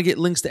 If you want to get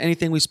links to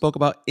anything we spoke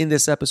about in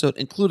this episode,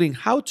 including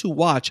how to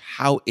watch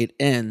How It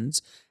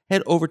Ends,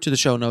 head over to the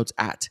show notes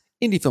at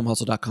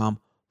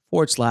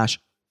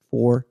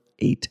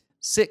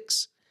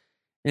indiefilmhustle.com/486.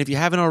 And if you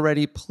haven't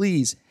already,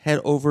 please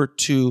head over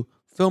to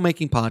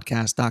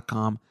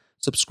filmmakingpodcast.com,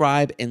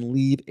 subscribe, and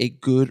leave a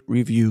good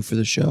review for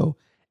the show.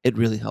 It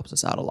really helps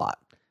us out a lot.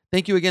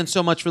 Thank you again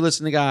so much for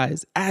listening,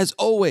 guys. As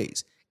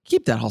always,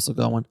 keep that hustle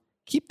going.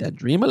 Keep that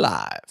dream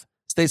alive.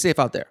 Stay safe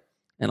out there,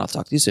 and I'll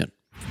talk to you soon.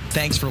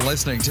 Thanks for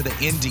listening to the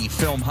Indie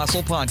Film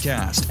Hustle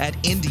podcast at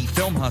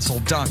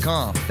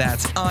indiefilmhustle.com.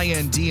 That's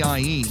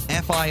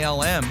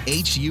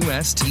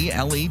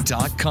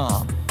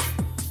INDIEFILMHUSTLE.com.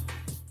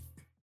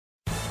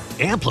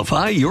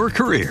 Amplify your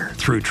career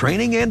through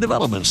training and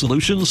development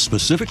solutions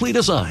specifically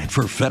designed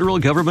for federal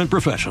government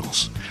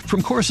professionals.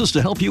 From courses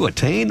to help you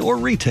attain or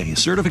retain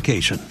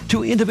certification,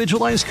 to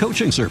individualized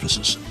coaching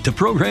services, to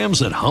programs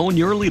that hone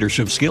your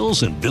leadership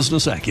skills and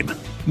business acumen,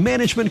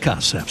 Management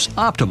Concepts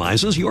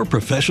optimizes your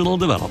professional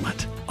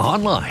development.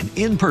 Online,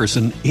 in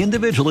person,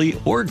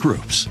 individually, or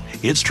groups,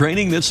 it's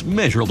training that's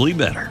measurably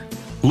better.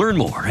 Learn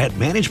more at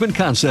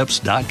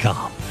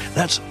managementconcepts.com.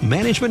 That's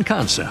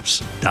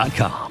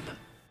managementconcepts.com.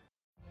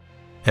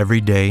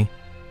 Every day,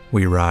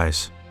 we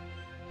rise,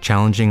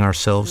 challenging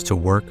ourselves to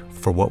work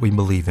for what we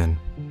believe in.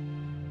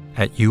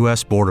 At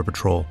U.S. Border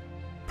Patrol,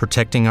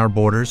 protecting our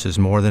borders is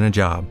more than a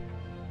job.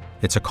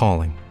 It's a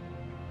calling.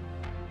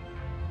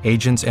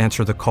 Agents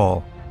answer the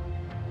call,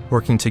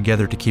 working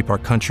together to keep our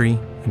country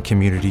and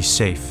communities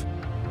safe.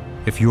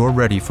 If you're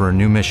ready for a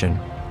new mission,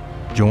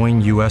 join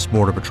U.S.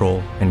 Border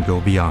Patrol and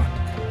go beyond.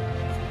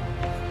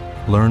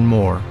 Learn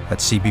more at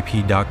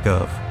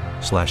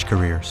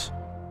cbp.gov/careers.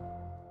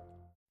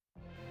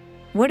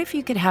 What if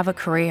you could have a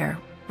career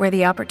where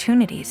the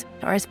opportunities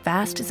are as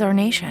vast as our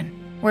nation,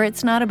 where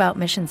it's not about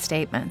mission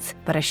statements,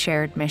 but a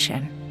shared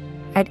mission?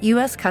 At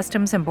U.S.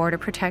 Customs and Border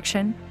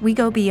Protection, we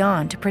go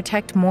beyond to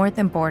protect more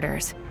than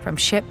borders. From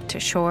ship to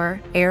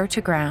shore, air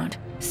to ground,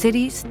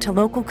 cities to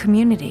local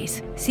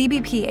communities,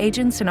 CBP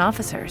agents and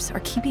officers are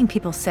keeping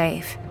people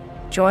safe.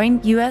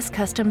 Join U.S.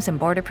 Customs and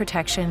Border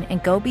Protection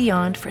and go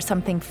beyond for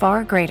something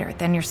far greater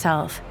than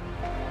yourself.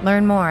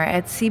 Learn more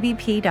at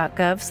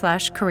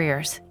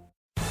cbp.gov/careers.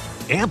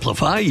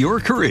 Amplify your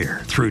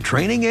career through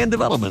training and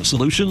development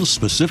solutions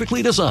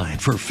specifically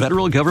designed for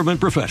federal government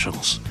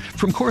professionals.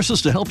 From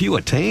courses to help you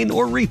attain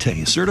or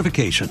retain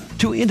certification,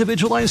 to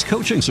individualized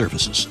coaching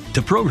services,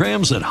 to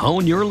programs that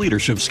hone your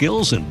leadership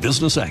skills and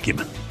business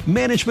acumen,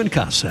 Management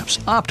Concepts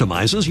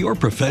optimizes your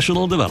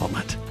professional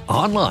development.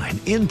 Online,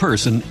 in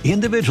person,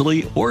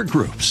 individually, or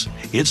groups,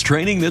 it's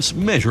training that's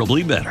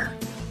measurably better.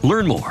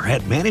 Learn more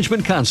at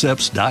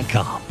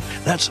managementconcepts.com.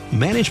 That's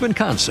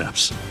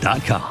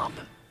managementconcepts.com.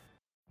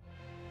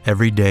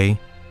 Every day,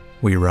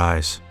 we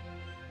rise,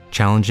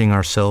 challenging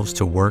ourselves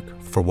to work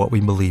for what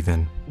we believe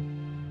in.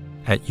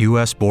 At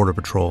U.S. Border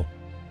Patrol,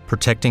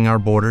 protecting our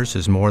borders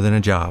is more than a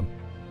job,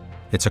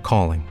 it's a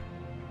calling.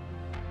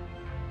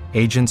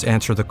 Agents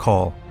answer the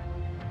call,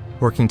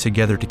 working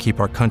together to keep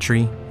our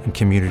country and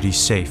communities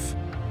safe.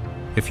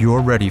 If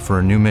you're ready for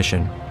a new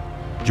mission,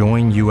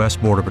 join U.S.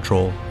 Border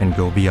Patrol and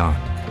go beyond.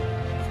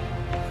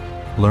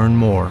 Learn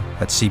more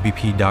at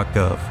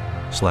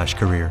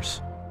cbp.gov/careers.